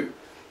it too.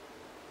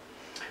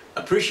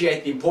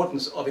 Appreciate the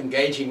importance of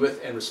engaging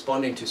with and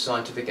responding to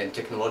scientific and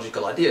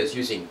technological ideas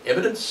using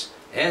evidence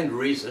and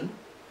reason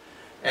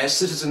as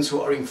citizens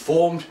who are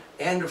informed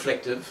and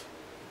reflective,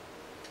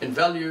 and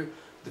value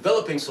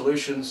developing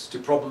solutions to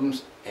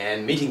problems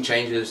and meeting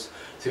changes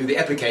through the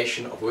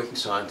application of working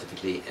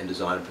scientifically and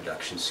design and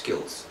production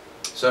skills.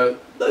 So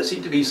those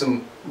seem to be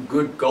some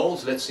good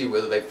goals. Let's see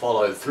whether they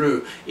follow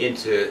through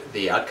into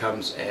the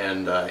outcomes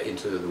and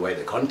into the way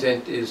the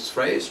content is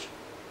phrased.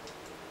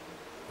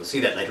 We'll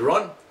see that later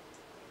on.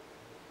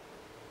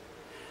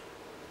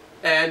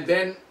 And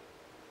then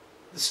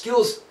the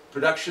skills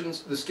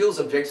productions, the skills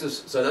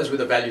objectives, so those were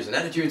the values and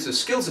attitudes. The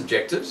skills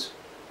objectives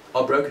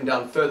are broken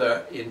down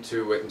further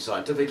into working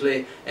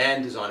scientifically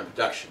and design and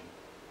production.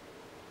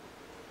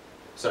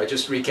 So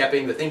just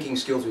recapping, the thinking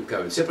skills we've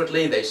covered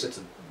separately. They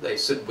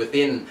sit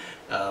within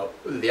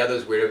the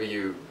others wherever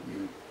you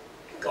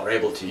are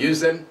able to use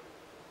them.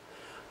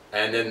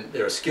 And then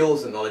there are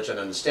skills, the knowledge and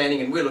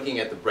understanding, and we're looking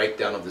at the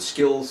breakdown of the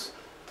skills.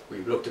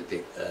 We've looked at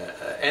the,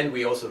 and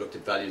we also looked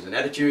at values and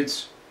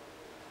attitudes.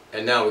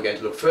 And now we're going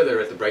to look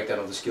further at the breakdown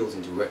of the skills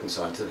into working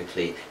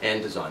scientifically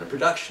and design and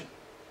production.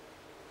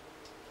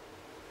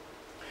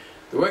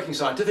 The working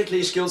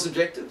scientifically skills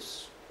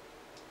objectives.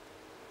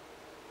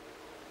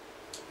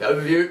 The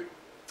overview,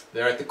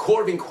 they're at the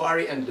core of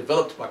inquiry and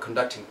developed by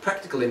conducting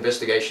practical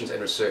investigations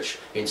and research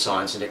in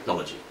science and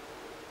technology.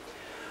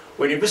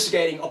 When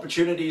investigating,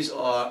 opportunities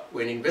are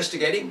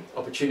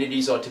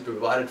to be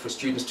provided for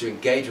students to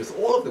engage with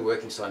all of the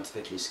working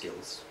scientifically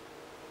skills.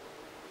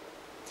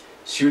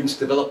 Students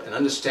develop an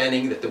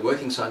understanding that the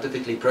working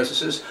scientifically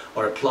processes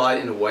are applied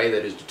in a way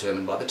that is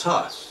determined by the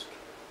task.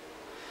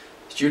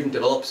 Student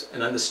develops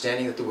an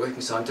understanding that the working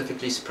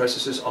scientifically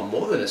processes are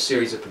more than a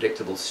series of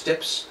predictable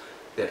steps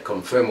that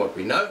confirm what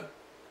we know.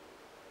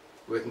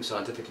 Working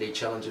scientifically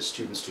challenges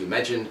students to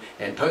imagine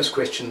and pose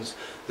questions,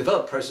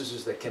 develop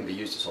processes that can be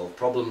used to solve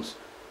problems,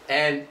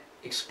 and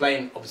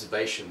explain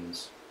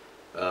observations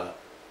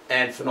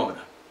and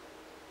phenomena.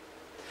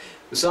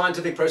 The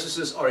scientific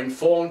processes are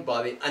informed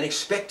by the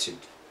unexpected.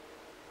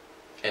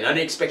 An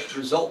unexpected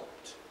result,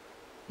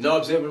 no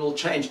observable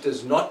change,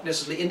 does not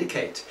necessarily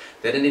indicate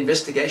that an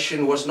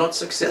investigation was not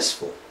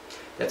successful.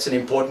 That's an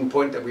important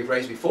point that we've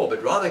raised before,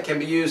 but rather can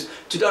be used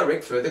to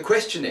direct further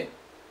questioning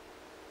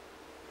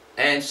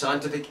and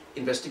scientific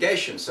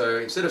investigation. So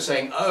instead of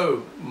saying,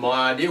 oh,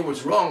 my idea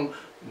was wrong,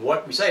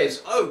 what we say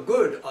is, oh,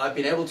 good, I've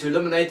been able to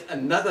eliminate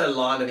another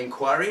line of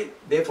inquiry,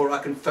 therefore I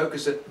can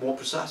focus it more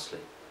precisely.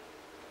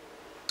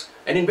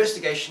 An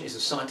investigation is a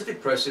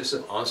scientific process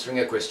of answering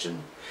a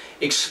question,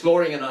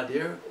 exploring an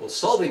idea, or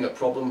solving a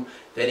problem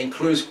that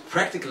includes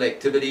practical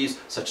activities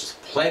such as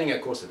planning a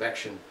course of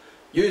action,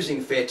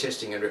 using fair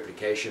testing and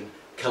replication,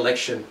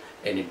 collection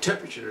and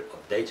interpretation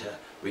of data,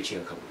 reaching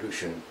a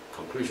conclusion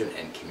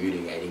and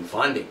communicating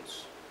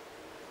findings.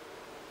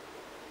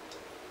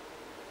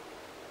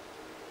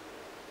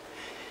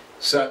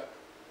 So,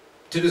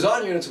 to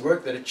design units of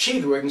work that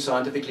achieve the working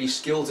scientifically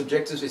skills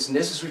objectives, it's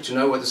necessary to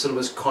know what the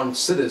syllabus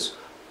considers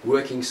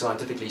working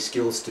scientifically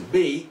skills to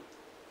be.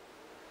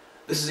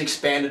 This is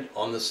expanded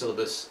on the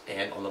syllabus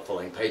and on the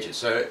following pages.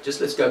 So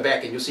just let's go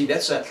back and you'll see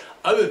that's an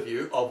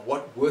overview of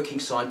what working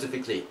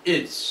scientifically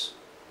is.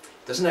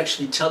 It doesn't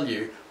actually tell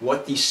you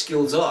what these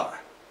skills are.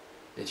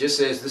 It just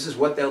says this is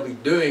what they'll be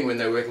doing when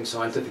they're working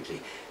scientifically.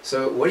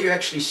 So what do you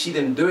actually see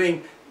them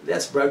doing?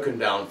 That's broken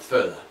down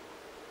further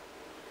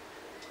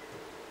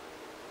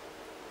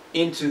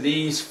into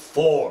these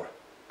 4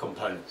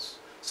 components.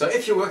 So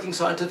if you're working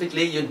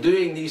scientifically, you're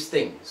doing these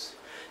things.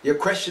 You're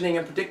questioning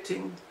and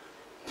predicting,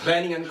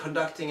 planning and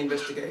conducting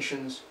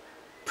investigations,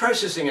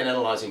 processing and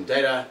analyzing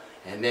data,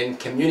 and then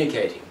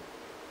communicating.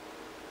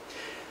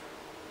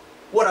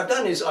 What I've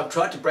done is I've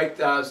tried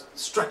to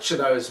structure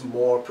those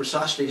more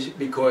precisely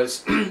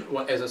because,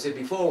 as I said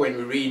before, when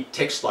we read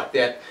text like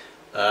that,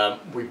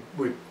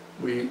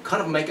 we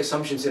kind of make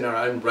assumptions in our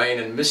own brain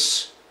and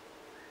miss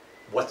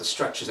what the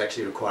structure is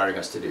actually requiring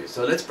us to do.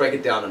 So let's break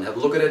it down and have a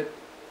look at it.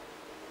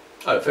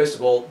 First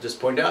of all, just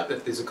point out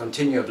that there's a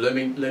continuum of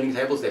learning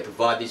tables. They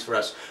provide these for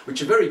us,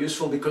 which are very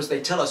useful because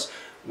they tell us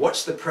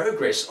what's the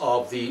progress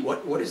of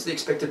what is the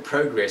expected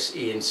progress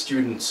in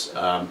students'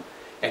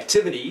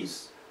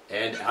 activities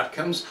and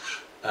outcomes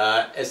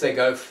as they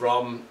go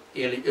from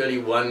early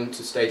 1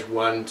 to stage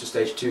 1 to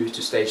stage 2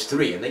 to stage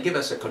 3, and they give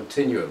us a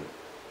continuum.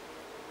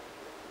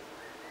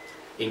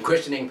 In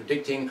questioning,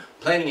 predicting,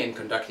 planning and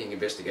conducting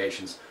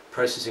investigations,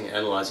 processing and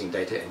analyzing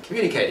data, and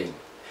communicating.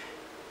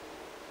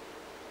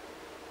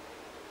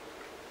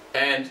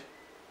 And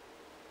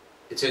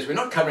it says we're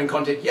not covering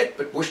content yet,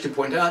 but wish to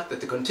point out that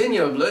the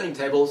continuum of learning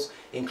tables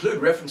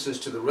include references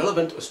to the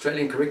relevant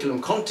Australian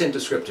curriculum content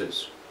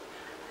descriptors.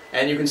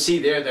 And you can see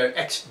there they're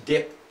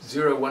ACT-DEP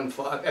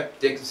 015,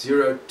 ACT-DEP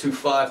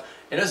 025,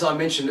 and as I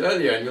mentioned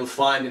earlier, and you'll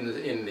find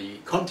in the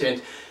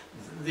content,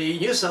 the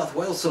New South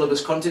Wales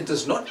syllabus content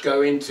does not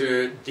go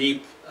into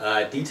deep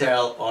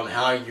detail on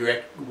how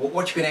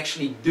what you can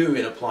actually do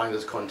in applying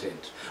this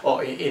content,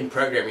 or in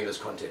programming this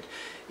content.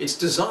 It's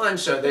designed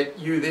so that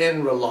you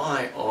then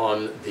rely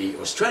on the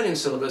Australian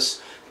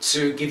syllabus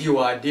to give you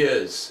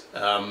ideas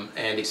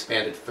and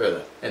expand it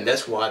further. And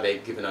that's why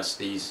they've given us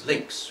these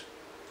links.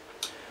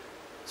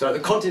 So the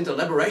content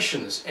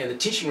elaborations and the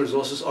teaching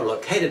resources are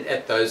located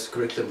at those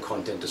curriculum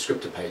content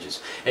descriptor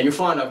pages. And you'll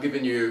find I've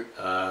given you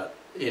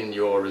in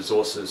your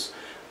resources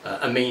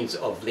a means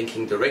of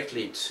linking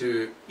directly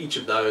to each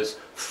of those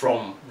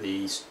from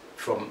the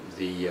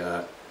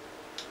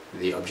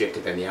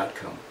objective and the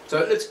outcome. So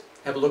let's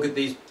have a look at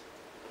these.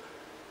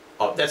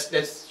 Oh,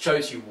 that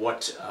shows you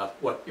what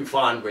you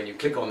find when you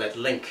click on that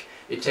link.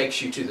 It takes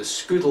you to the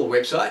Scootle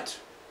website.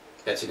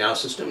 That's in our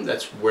system.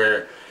 That's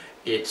where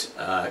it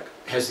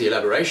has the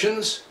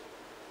elaborations,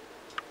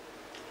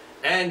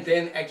 and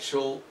then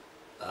actual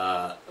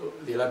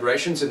the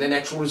elaborations, and then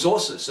actual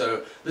resources.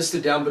 So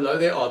listed down below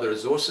there are the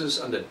resources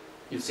under,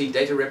 you'll see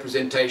data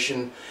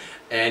representation,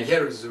 and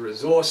here is the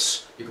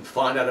resource. You can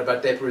find out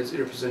about data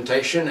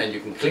representation, and you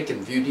can click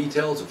and view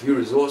details, view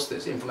resource.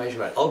 There's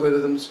information about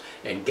algorithms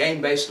and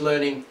game-based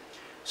learning.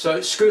 So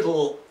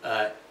Scootle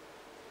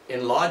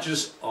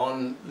enlarges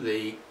on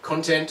the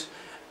content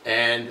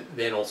and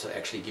then also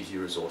actually gives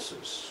you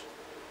resources.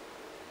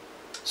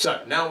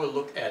 So now we'll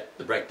look at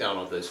the breakdown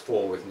of those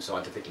 4 working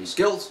scientifically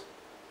skills.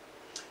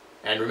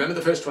 And remember,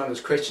 the first one was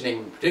questioning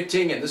and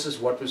predicting, and this is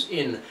what was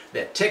in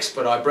that text,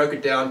 but I broke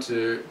it down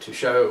to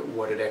show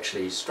what it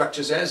actually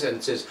structures as. And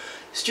it says,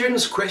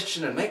 students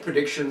question and make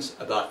predictions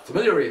about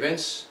familiar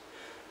events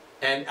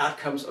and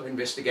outcomes of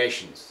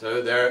investigations.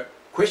 So they're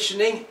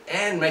questioning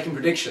and making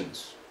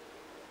predictions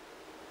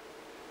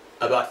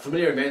about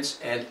familiar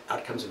events and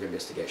outcomes of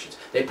investigations.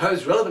 They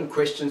pose relevant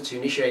questions to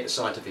initiate a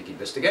scientific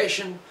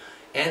investigation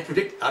and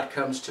predict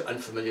outcomes to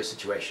unfamiliar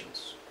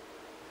situations.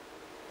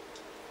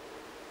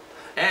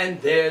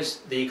 And there's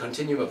the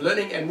continuum of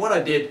learning, and what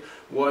I did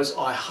was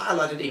I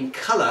highlighted in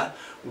color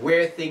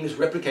where things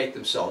replicate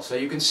themselves. So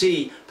you can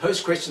see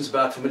pose questions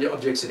about familiar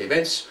objects and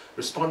events,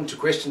 respond to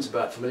questions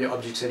about familiar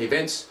objects and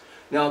events.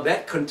 Now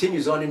that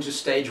continues on into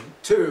stage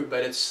 2,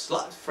 but it's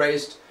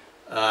phrased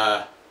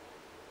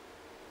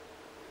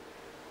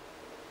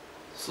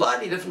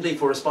slightly differently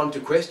for respond to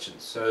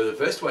questions. So the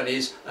first one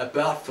is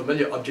about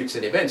familiar objects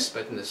and events,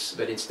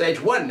 but in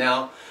stage 1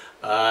 now,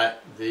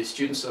 the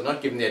students are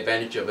not given the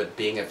advantage of it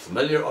being a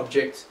familiar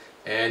object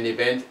and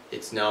event.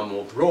 It's now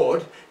more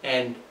broad,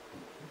 and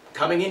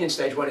coming in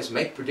stage 1 is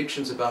make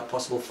predictions about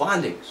possible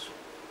findings.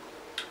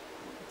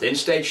 Then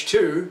stage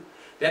 2,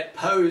 that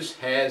pose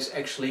has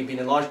actually been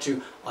enlarged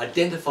to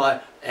identify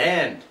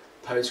and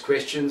pose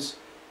questions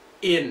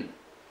in,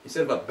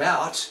 instead of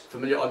about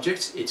familiar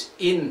objects, it's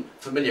in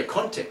familiar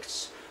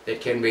contexts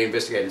that can be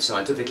investigated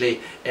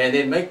scientifically. And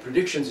then make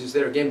predictions is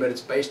there again, but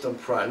it's based on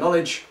prior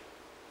knowledge.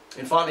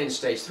 And finally in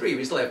stage 3,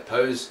 we still have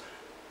pose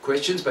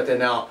questions, but they're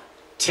now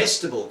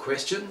testable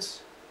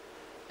questions.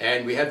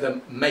 And we have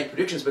them make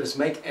predictions, but it's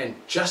make and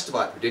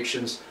justify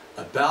predictions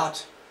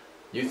about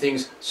new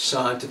things,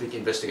 scientific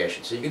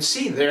investigation. So you can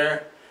see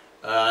there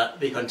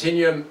the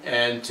continuum,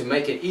 and to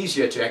make it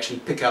easier to actually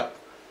pick up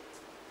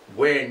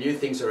where new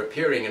things are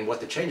appearing and what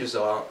the changes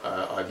are,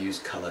 I've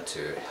used color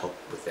to help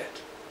with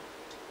that.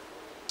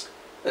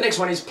 The next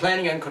one is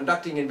planning and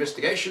conducting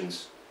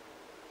investigations.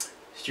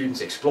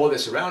 Students explore their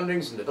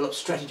surroundings and develop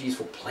strategies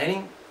for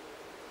planning,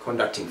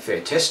 conducting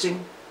fair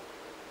testing.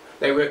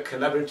 They work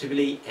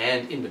collaboratively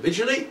and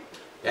individually.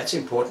 That's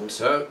important.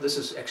 So this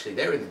is actually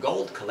there in the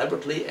gold,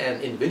 collaboratively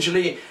and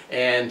individually.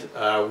 And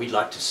we'd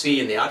like to see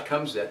in the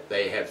outcomes that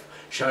they have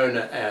shown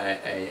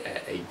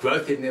a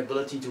growth in their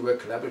ability to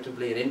work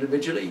collaboratively and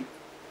individually.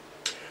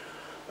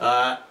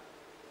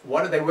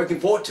 What are they working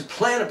for? To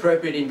plan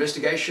appropriate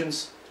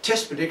investigations,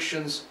 test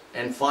predictions,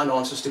 and find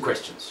answers to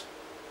questions.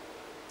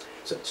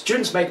 So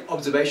students make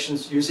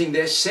observations using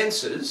their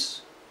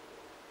senses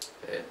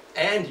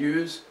and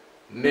use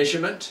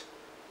measurement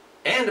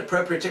and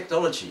appropriate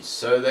technologies.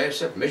 So they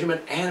have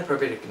measurement and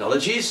appropriate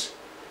technologies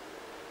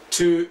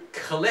to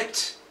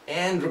collect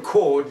and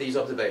record these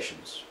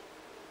observations.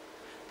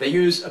 They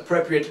use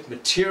appropriate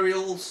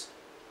materials,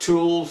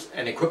 tools,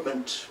 and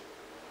equipment.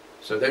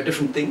 So there are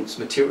different things,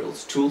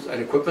 materials, tools,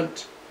 and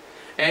equipment,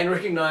 and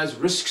recognize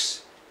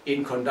risks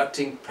in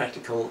conducting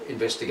practical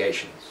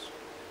investigations.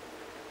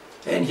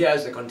 And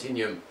here's the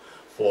continuum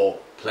for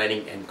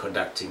planning and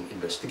conducting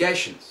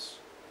investigations.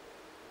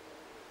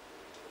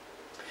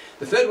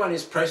 The third one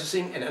is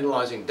processing and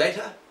analyzing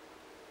data.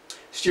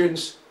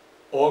 Students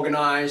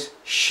organize,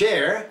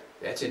 share,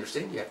 that's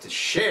interesting, you have to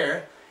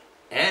share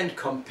and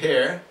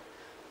compare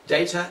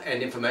data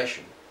and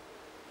information.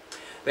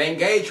 They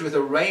engage with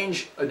a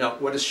range, now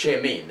what does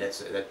share mean?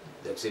 That's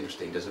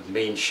interesting. Does it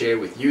mean share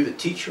with you, the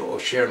teacher, or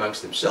share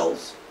amongst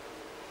themselves?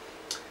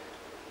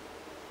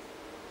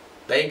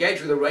 They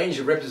engage with a range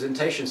of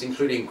representations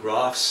including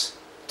graphs,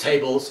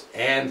 tables,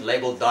 and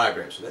labeled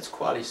diagrams. So that's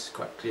quite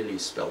clearly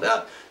spelled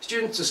out.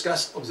 Students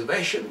discuss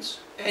observations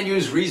and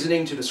use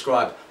reasoning to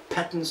describe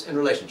patterns and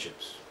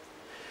relationships.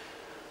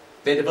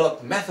 They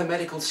develop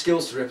mathematical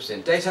skills to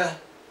represent data,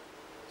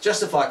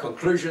 justify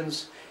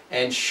conclusions,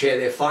 and share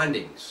their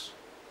findings.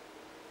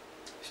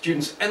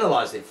 Students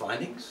analyze their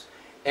findings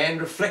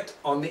and reflect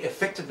on the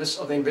effectiveness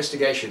of the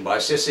investigation by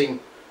assessing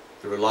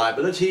the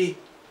reliability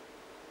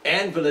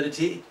and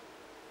validity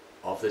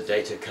of the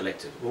data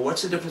collected. Well,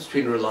 what's the difference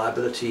between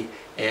reliability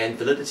and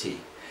validity?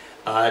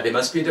 There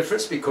must be a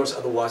difference, because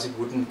otherwise it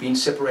wouldn't have been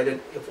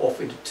separated off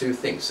into two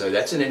things. So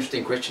that's an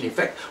interesting question. In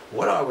fact,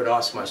 what I would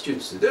ask my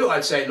students to do,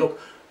 I'd say, look,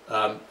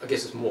 I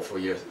guess it's more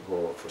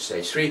for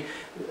stage 3.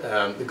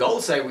 The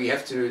goals say we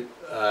have to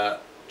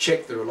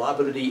check the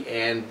reliability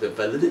and the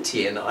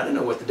validity, and I don't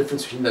know what the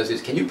difference between those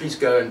is. Can you please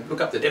go and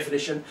look up the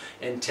definition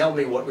and tell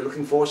me what we're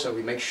looking for, so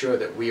we make sure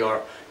that we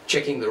are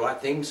checking the right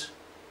things?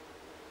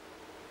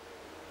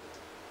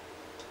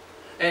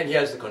 And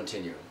here's the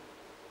continuum.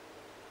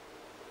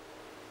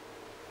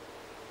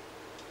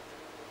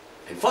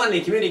 And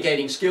finally,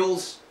 communicating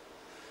skills.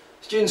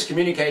 Students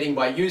communicating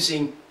by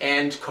using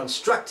and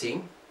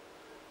constructing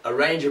a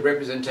range of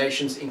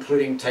representations,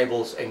 including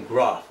tables and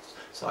graphs.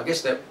 So I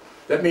guess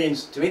that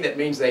means, to me, that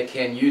means they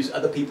can use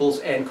other people's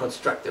and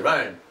construct their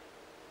own.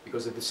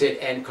 Because if it said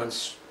and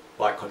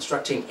by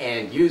constructing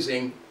and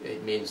using,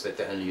 it means that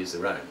they only use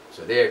their own.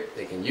 So there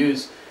they can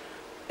use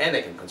and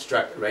they can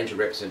construct a range of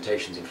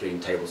representations, including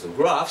tables and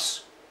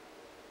graphs.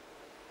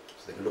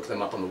 So they can look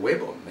them up on the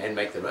web or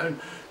make their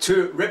own,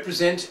 to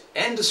represent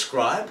and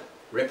describe,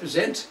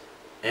 represent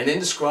and then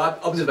describe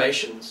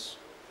observations,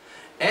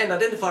 and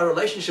identify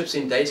relationships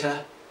in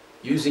data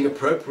using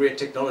appropriate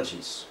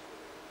technologies.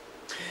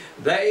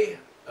 They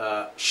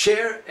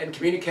share and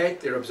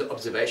communicate their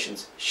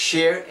observations.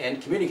 Share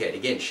and communicate.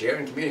 Again, share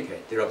and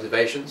communicate their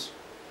observations.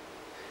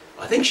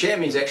 I think share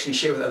means actually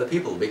share with other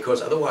people,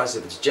 because otherwise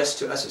if it's just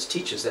to us as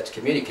teachers, that's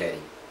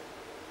communicating.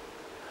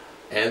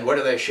 And what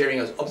are they sharing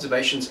as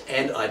observations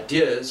and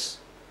ideas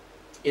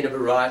in a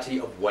variety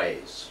of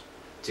ways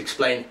to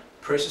explain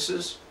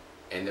processes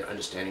and their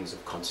understandings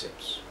of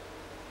concepts.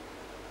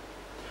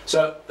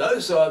 So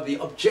those are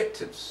the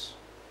objectives,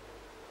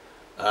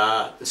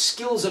 the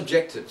skills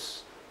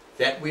objectives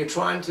that we're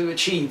trying to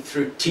achieve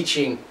through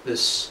teaching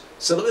this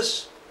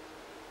syllabus.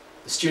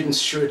 The students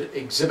should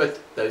exhibit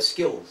those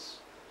skills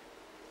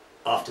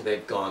after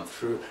they've gone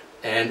through,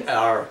 and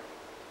our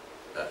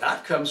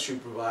outcomes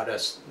should provide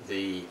us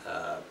the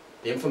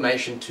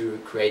information to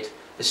create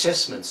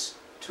assessments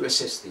to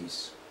assess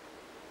these.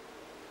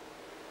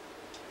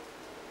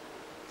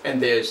 And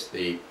there's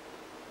the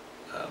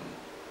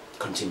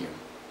continuum.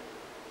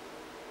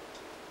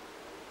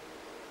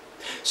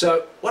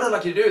 So what I'd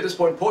like you to do at this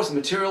point, pause the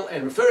material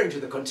and referring to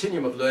the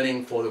continuum of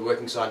learning for the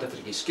working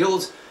scientifically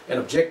skills and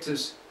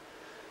objectives,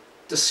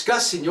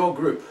 discuss in your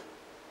group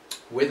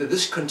whether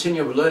this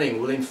continuum of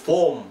learning will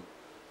inform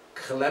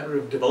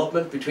collaborative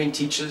development between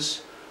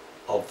teachers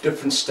of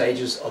different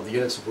stages of the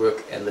units of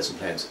work and lesson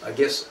plans. I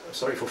guess,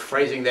 sorry for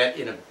phrasing that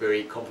in a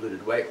very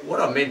convoluted way.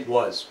 What I meant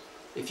was,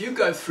 if you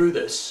go through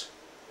this,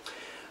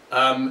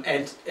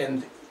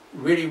 and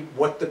really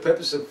what the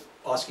purpose of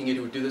asking you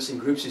to do this in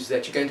groups is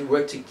that you're going to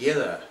work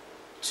together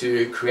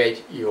to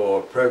create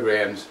your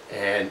programs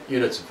and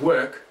units of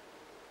work,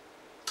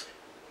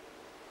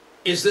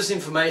 is this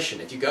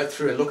information, if you go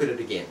through and look at it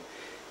again,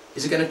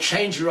 is it going to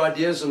change your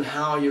ideas on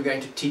how you're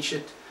going to teach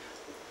it?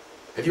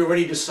 Have you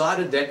already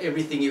decided that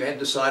everything you had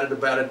decided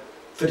about it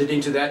fitted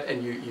into that,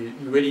 and you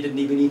really didn't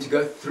even need to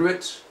go through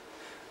it?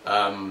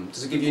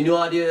 Does it give you new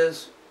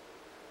ideas?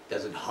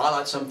 Does it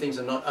highlight some things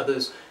and not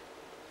others?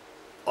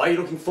 Are you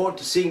looking forward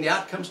to seeing the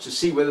outcomes, to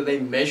see whether they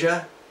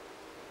measure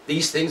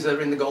these things that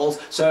are in the goals?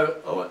 So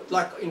I'd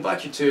like to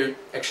invite you to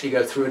actually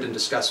go through it and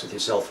discuss with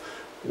yourself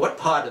what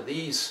part of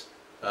these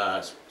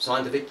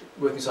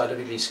working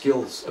scientifically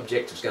skills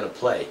objectives going to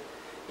play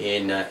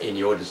in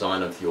your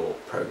design of your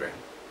program.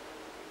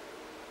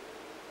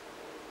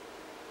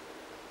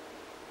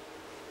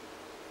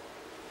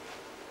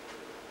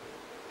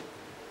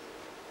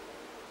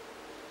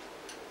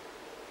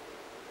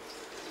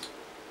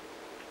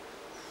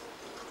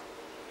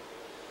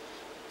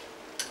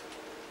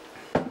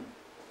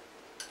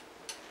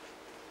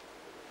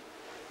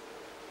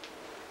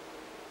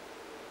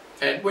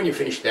 And when you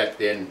finish that,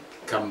 then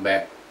come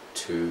back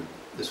to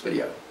this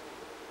video.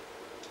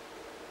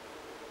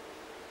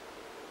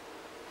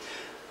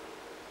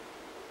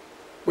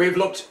 We've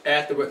looked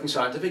at the working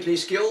scientifically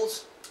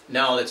skills.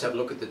 Now let's have a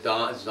look at the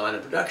design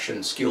and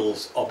production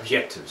skills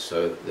objectives.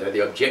 So they're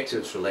the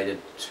objectives related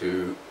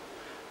to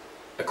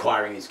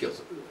acquiring these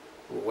skills.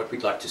 What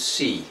we'd like to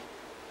see,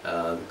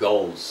 the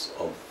goals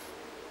of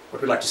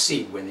what we'd like to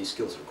see when these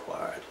skills are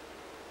acquired.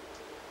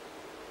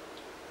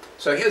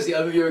 So here's the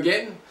overview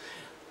again.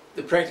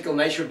 The practical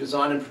nature of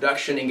design and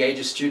production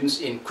engages students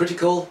in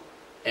critical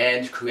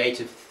and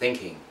creative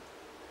thinking.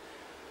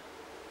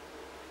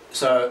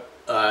 So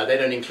they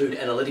don't include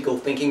analytical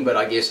thinking, but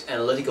I guess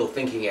analytical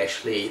thinking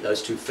actually,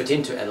 those two fit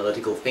into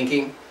analytical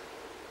thinking.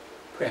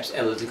 Perhaps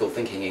analytical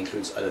thinking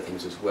includes other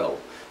things as well.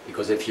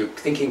 Because if you're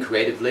thinking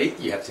creatively,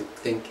 you have to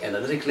think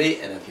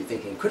analytically, and if you're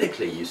thinking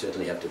critically, you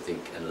certainly have to think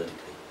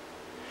analytically.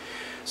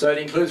 So it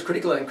includes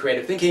critical and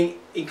creative thinking,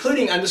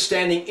 including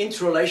understanding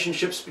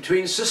interrelationships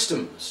between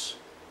systems.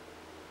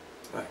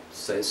 Right,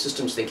 so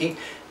systems thinking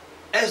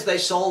as they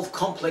solve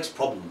complex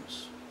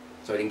problems.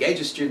 So it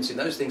engages students in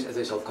those things as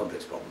they solve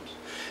complex problems.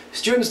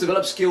 Students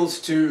develop skills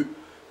to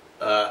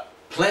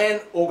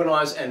plan,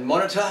 organize and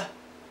monitor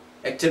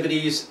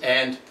activities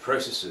and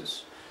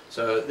processes.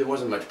 So there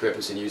wasn't much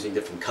purpose in using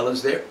different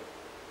colors there.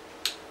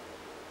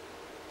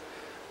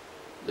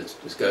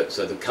 Let's go.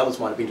 So the colors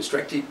might have been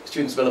distracting.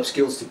 Students develop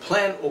skills to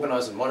plan,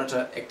 organize and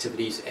monitor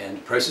activities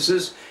and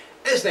processes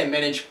as they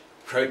manage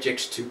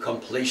projects to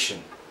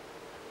completion.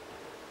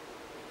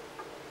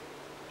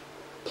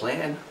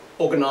 Plan,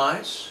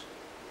 organize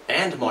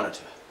and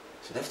monitor.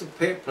 So they have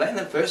to plan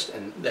them first,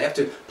 and they have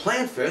to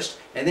plan first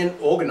and then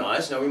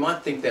organize. Now we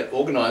might think that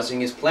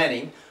organizing is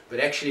planning, but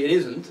actually it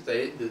isn't.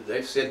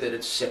 They've said that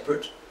it's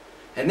separate.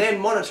 And then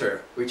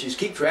monitor, which is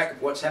keep track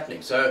of what's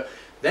happening. So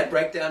that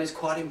breakdown is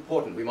quite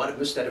important. We might have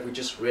missed that if we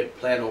just read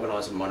plan,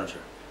 organize and monitor.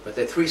 But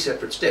they're three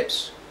separate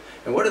steps.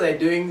 And what are they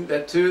doing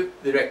that to?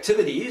 Their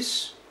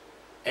activities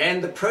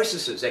and the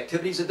processes.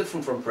 Activities are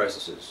different from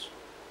processes.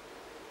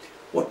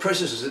 What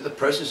processes? Is it the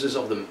processes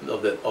of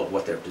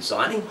what they're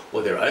designing,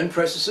 or their own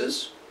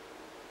processes?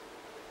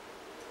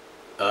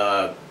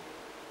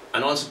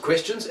 Unanswered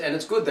questions, and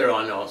it's good they're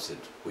unanswered.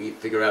 We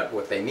figure out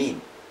what they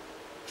mean.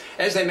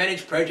 As they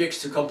manage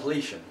projects to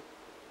completion.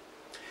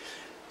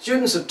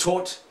 Students are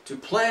taught to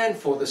plan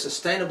for the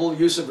sustainable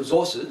use of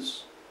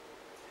resources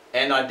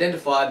and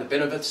identify the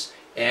benefits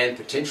and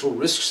potential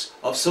risks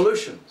of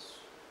solutions.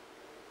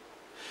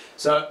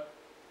 So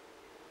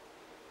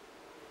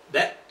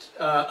that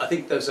I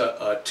think those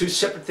are two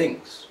separate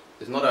things.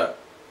 There's not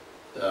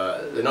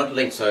they're not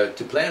linked. So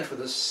to plan for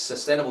the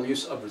sustainable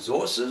use of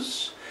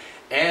resources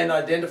and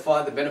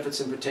identify the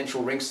benefits and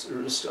potential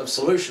risks of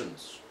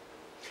solutions.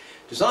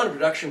 Design and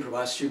production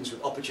provides students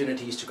with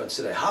opportunities to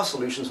consider how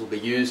solutions will be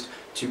used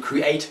to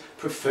create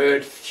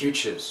preferred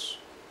futures.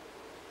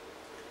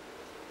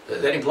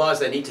 That implies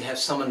they need to have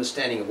some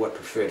understanding of what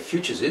preferred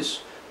futures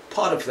is,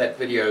 part of that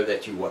video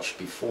that you watched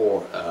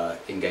before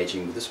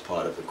engaging with this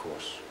part of the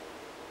course.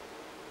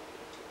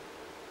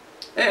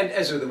 And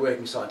as with the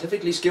working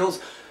scientifically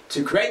skills,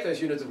 to create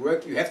those units of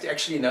work, you have to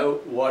actually know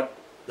what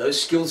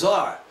those skills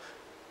are.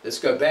 Let's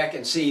go back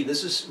and see.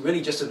 This is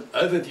really just an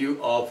overview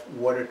of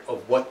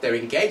what they're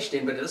engaged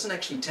in, but it doesn't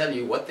actually tell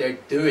you what they're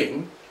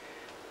doing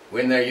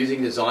when they're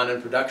using design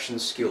and production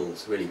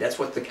skills, really. That's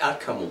what the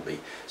outcome will be.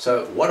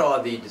 So what are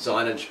the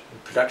design and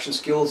production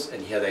skills?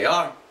 And here they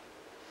are.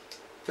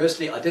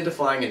 Firstly,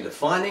 identifying and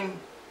defining,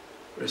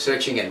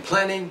 researching and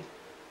planning,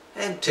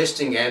 and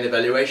testing and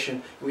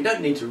evaluation. We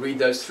don't need to read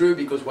those through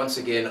because, once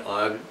again,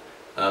 I've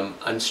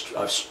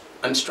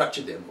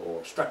unstructured them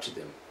or structured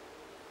them.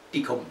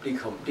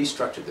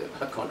 Destructured them.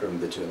 I can't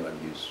remember the term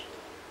I've used.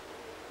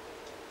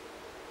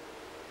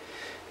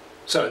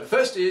 So the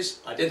first is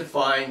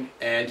identifying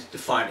and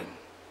defining.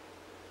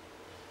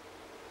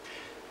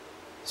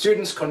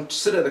 Students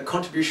consider the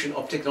contribution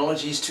of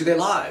technologies to their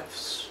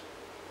lives.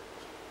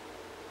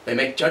 They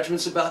make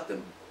judgments about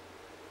them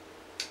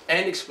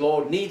and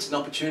explore needs and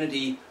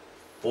opportunity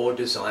for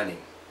designing.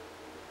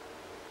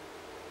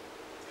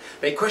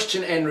 They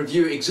question and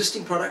review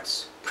existing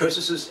products,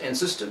 processes and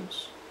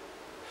systems.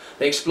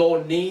 They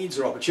explore needs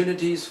or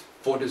opportunities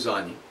for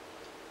designing.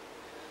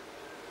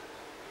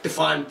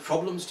 Define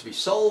problems to be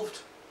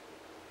solved.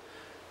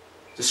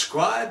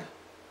 Describe,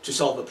 to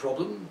solve the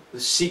problem, the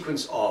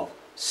sequence of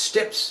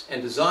steps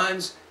and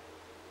designs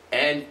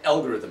and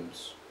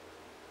algorithms.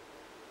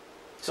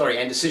 Sorry,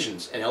 and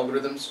decisions and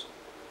algorithms.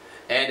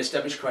 And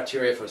establish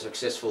criteria for a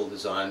successful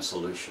design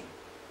solution.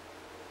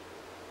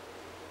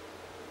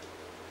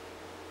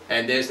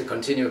 And there's the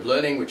continuum of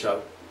learning, which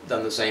I've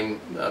done the same,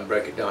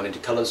 break it down into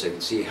colors so you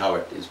can see how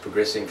it is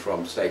progressing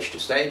from stage to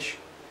stage.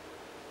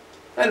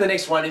 And the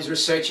next one is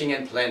researching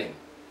and planning.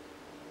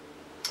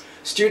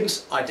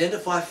 Students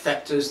identify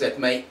factors that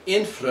may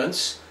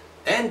influence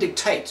and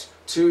dictate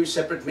two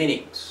separate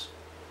meanings.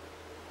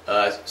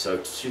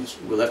 So students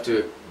will have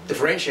to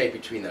differentiate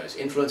between those,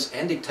 influence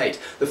and dictate,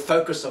 the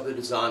focus of the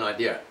design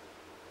idea.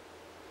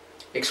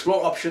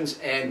 Explore options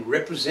and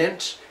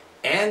represent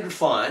and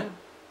refine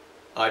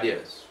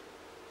ideas.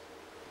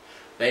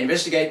 They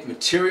investigate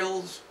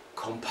materials,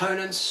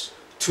 components,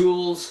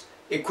 tools,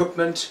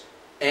 equipment,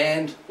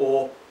 and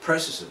or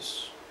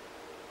processes,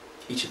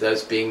 each of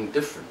those being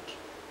different,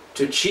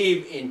 to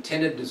achieve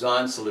intended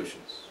design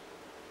solutions.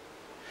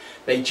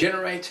 They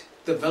generate,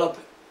 develop,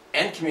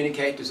 and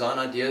communicate design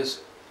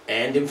ideas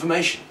and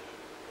information,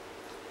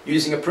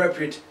 using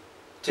appropriate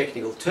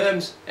technical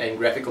terms and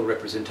graphical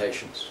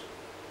representations.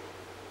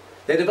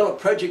 They develop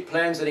project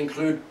plans that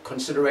include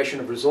consideration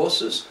of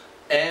resources,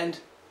 and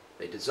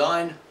they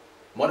design,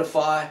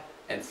 modify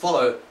and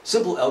follow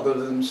simple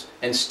algorithms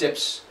and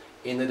steps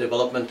in the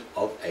development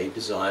of a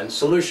design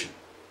solution.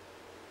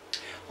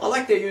 I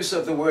like their use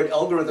of the word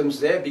algorithms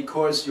there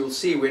because you'll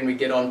see when we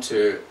get on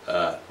to,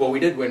 well, we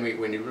did when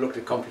we looked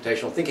at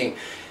computational thinking.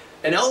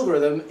 An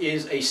algorithm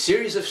is a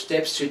series of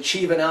steps to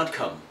achieve an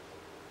outcome.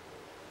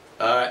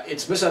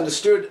 It's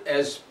misunderstood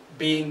as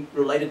being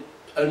related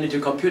only to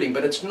computing,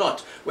 but it's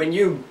not. When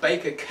you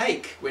bake a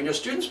cake, when your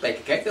students bake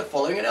a cake, they're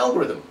following an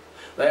algorithm.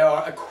 They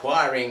are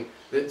acquiring,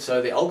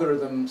 so the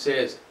algorithm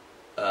says,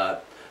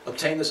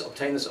 obtain this,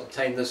 obtain this,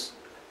 obtain this,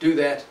 do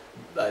that,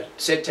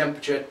 set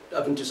temperature,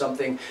 oven to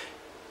something.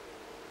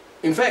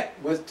 In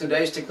fact, with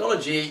today's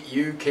technology,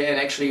 you can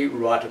actually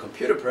write a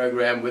computer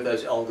program with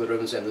those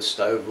algorithms, and the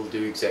stove will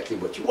do exactly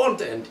what you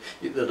want, and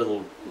the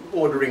little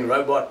ordering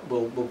robot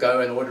will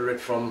go and order it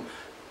from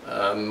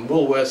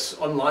Woolworths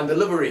online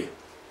delivery.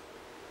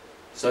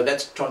 So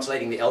that's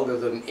translating the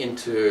algorithm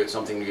into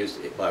something used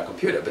by a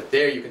computer. But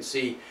there you can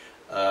see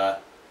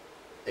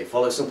they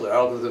follow simpler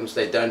algorithms.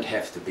 They don't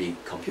have to be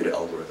computer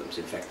algorithms.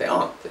 In fact, they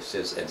aren't. This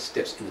says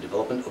steps in the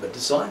development of a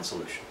design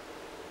solution.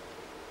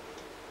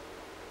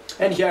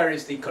 And here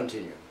is the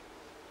continuum.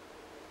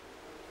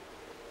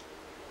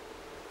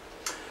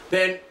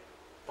 Then,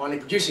 finally,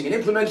 producing and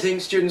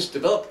implementing, students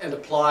develop and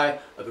apply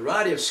a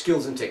variety of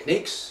skills and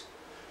techniques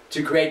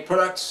to create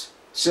products,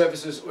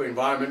 services, or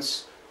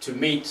environments to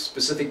meet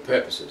specific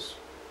purposes.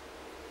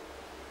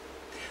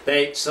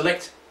 They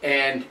select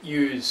and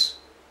use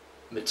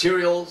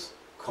materials,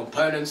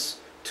 components,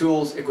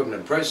 tools, equipment,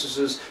 and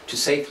processes to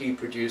safely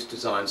produce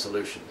design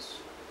solutions.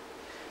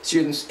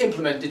 Students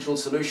implement digital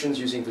solutions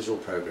using visual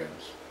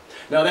programs.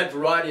 Now, that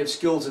variety of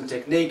skills and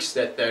techniques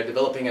that they're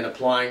developing and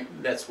applying,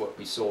 that's what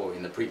we saw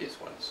in the previous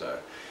one. So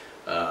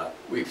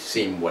we've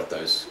seen what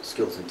those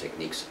skills and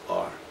techniques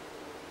are.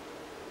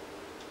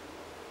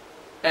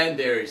 And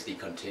there is the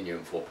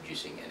continuum for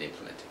producing and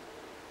implementing.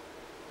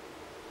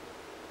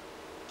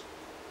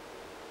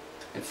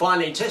 And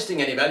finally,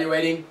 testing and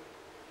evaluating.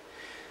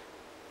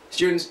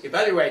 Students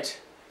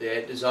evaluate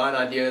their design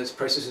ideas,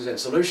 processes, and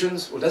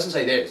solutions. Well, it doesn't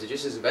say theirs, it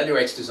just says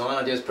evaluates design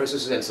ideas,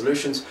 processes, and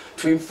solutions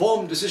to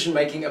inform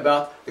decision-making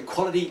about the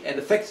quality and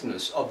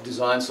effectiveness of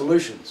design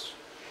solutions.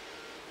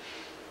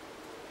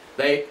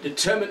 They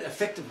determine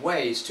effective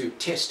ways to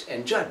test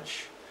and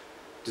judge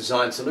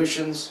design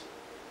solutions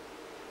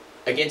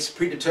against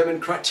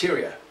predetermined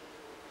criteria.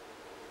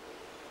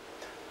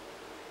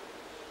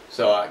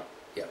 So,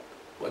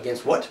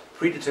 against what?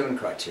 Predetermined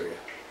criteria.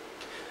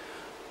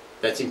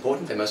 That's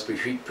important. They must be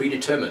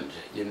predetermined.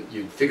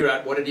 You figure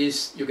out what it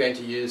is you're going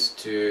to use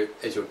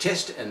as your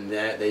test, and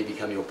they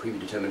become your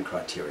predetermined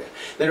criteria.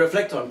 They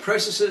reflect on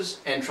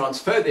processes and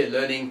transfer their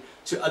learning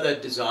to other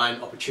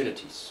design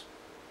opportunities.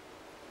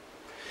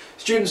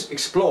 Students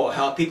explore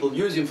how people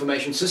use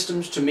information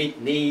systems to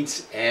meet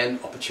needs and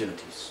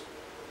opportunities.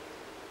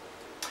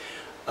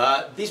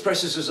 These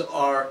processes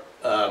are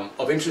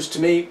of interest to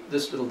me.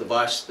 This little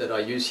device that I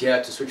use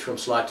here to switch from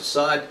slide to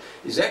side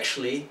is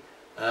actually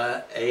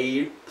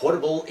a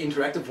portable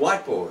interactive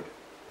whiteboard.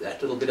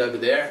 That little bit over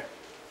there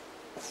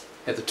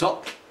at the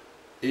top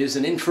is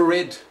an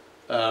infrared,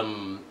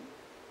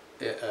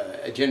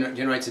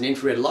 generates an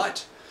infrared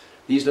light.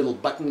 These little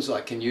buttons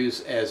I can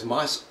use as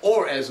mice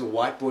or as a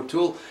whiteboard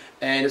tool,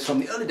 and it's from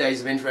the early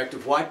days of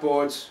interactive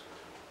whiteboards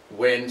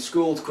when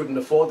schools couldn't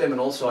afford them,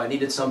 and also I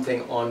needed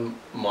something on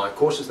my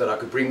courses that I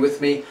could bring with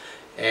me,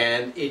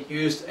 and it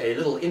used a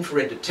little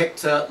infrared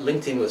detector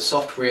linked in with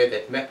software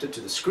that mapped it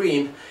to the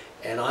screen,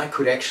 and I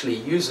could actually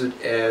use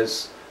it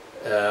as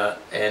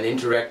an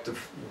interactive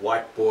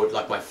whiteboard,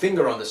 like my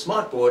finger on the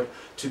smartboard,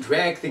 to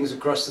drag things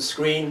across the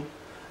screen,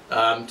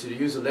 to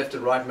use the left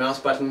and right mouse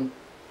button,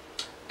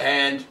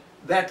 and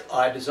that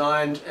I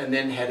designed and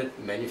then had it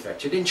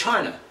manufactured in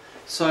China.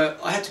 So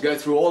I had to go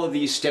through all of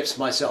these steps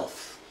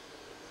myself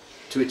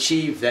to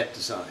achieve that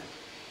design.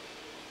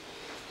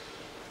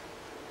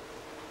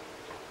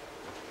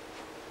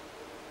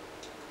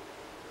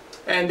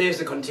 And there's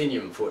the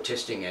continuum for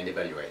testing and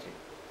evaluating.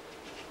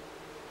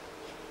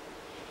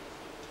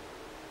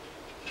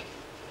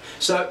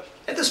 So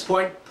at this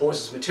point,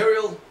 pauses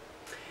material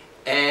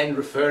and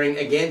referring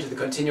again to the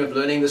continuum of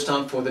learning, this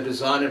time for the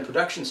design and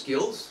production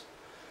skills.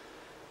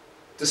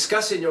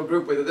 Discuss in your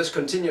group whether this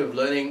continuum of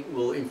learning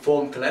will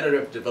inform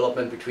collaborative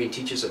development between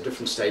teachers at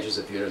different stages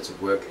of units of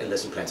work and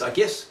lesson plans. I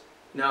guess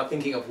now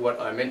thinking of what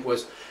I meant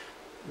was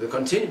the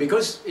continuum,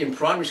 because in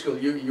primary school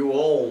you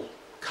all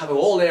cover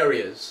all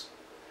areas,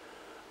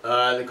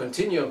 the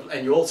continuum,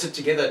 and you all sit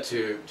together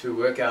to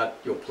work out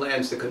your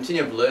plans. The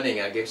continuum of learning,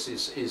 I guess,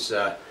 is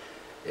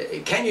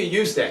can you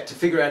use that to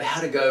figure out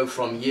how to go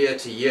from year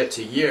to year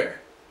to year,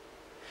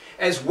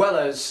 as well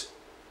as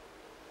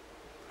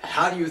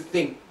how do you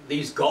think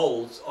these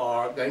goals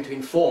are going to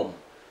inform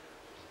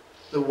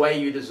the way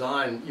you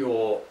design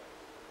your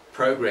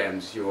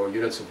programs, your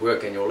units of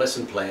work, and your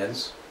lesson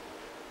plans,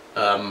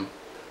 to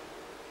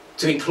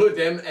include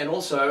them, and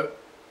also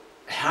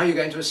how you're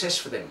going to assess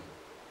for them.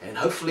 And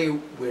hopefully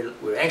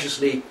we're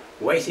anxiously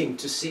waiting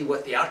to see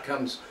what the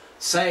outcomes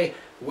say,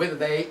 whether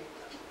they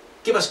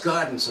give us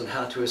guidance on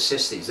how to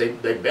assess these. They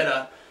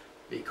better,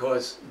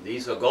 because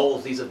these are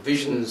goals, these are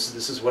visions,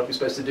 this is what we're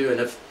supposed to do, and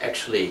if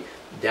actually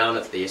down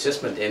at the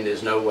assessment end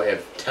there's no way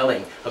of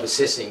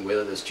assessing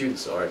whether the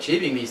students are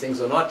achieving these things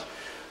or not,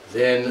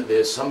 then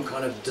there's some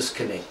kind of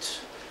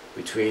disconnect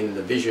between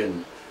the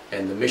vision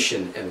and the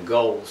mission and the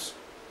goals.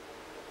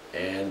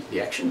 and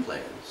the action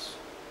plans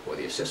or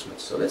the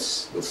assessments. So we'll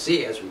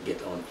see as we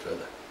get on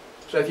further.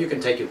 So if you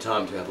can take your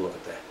time to have a look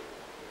at that.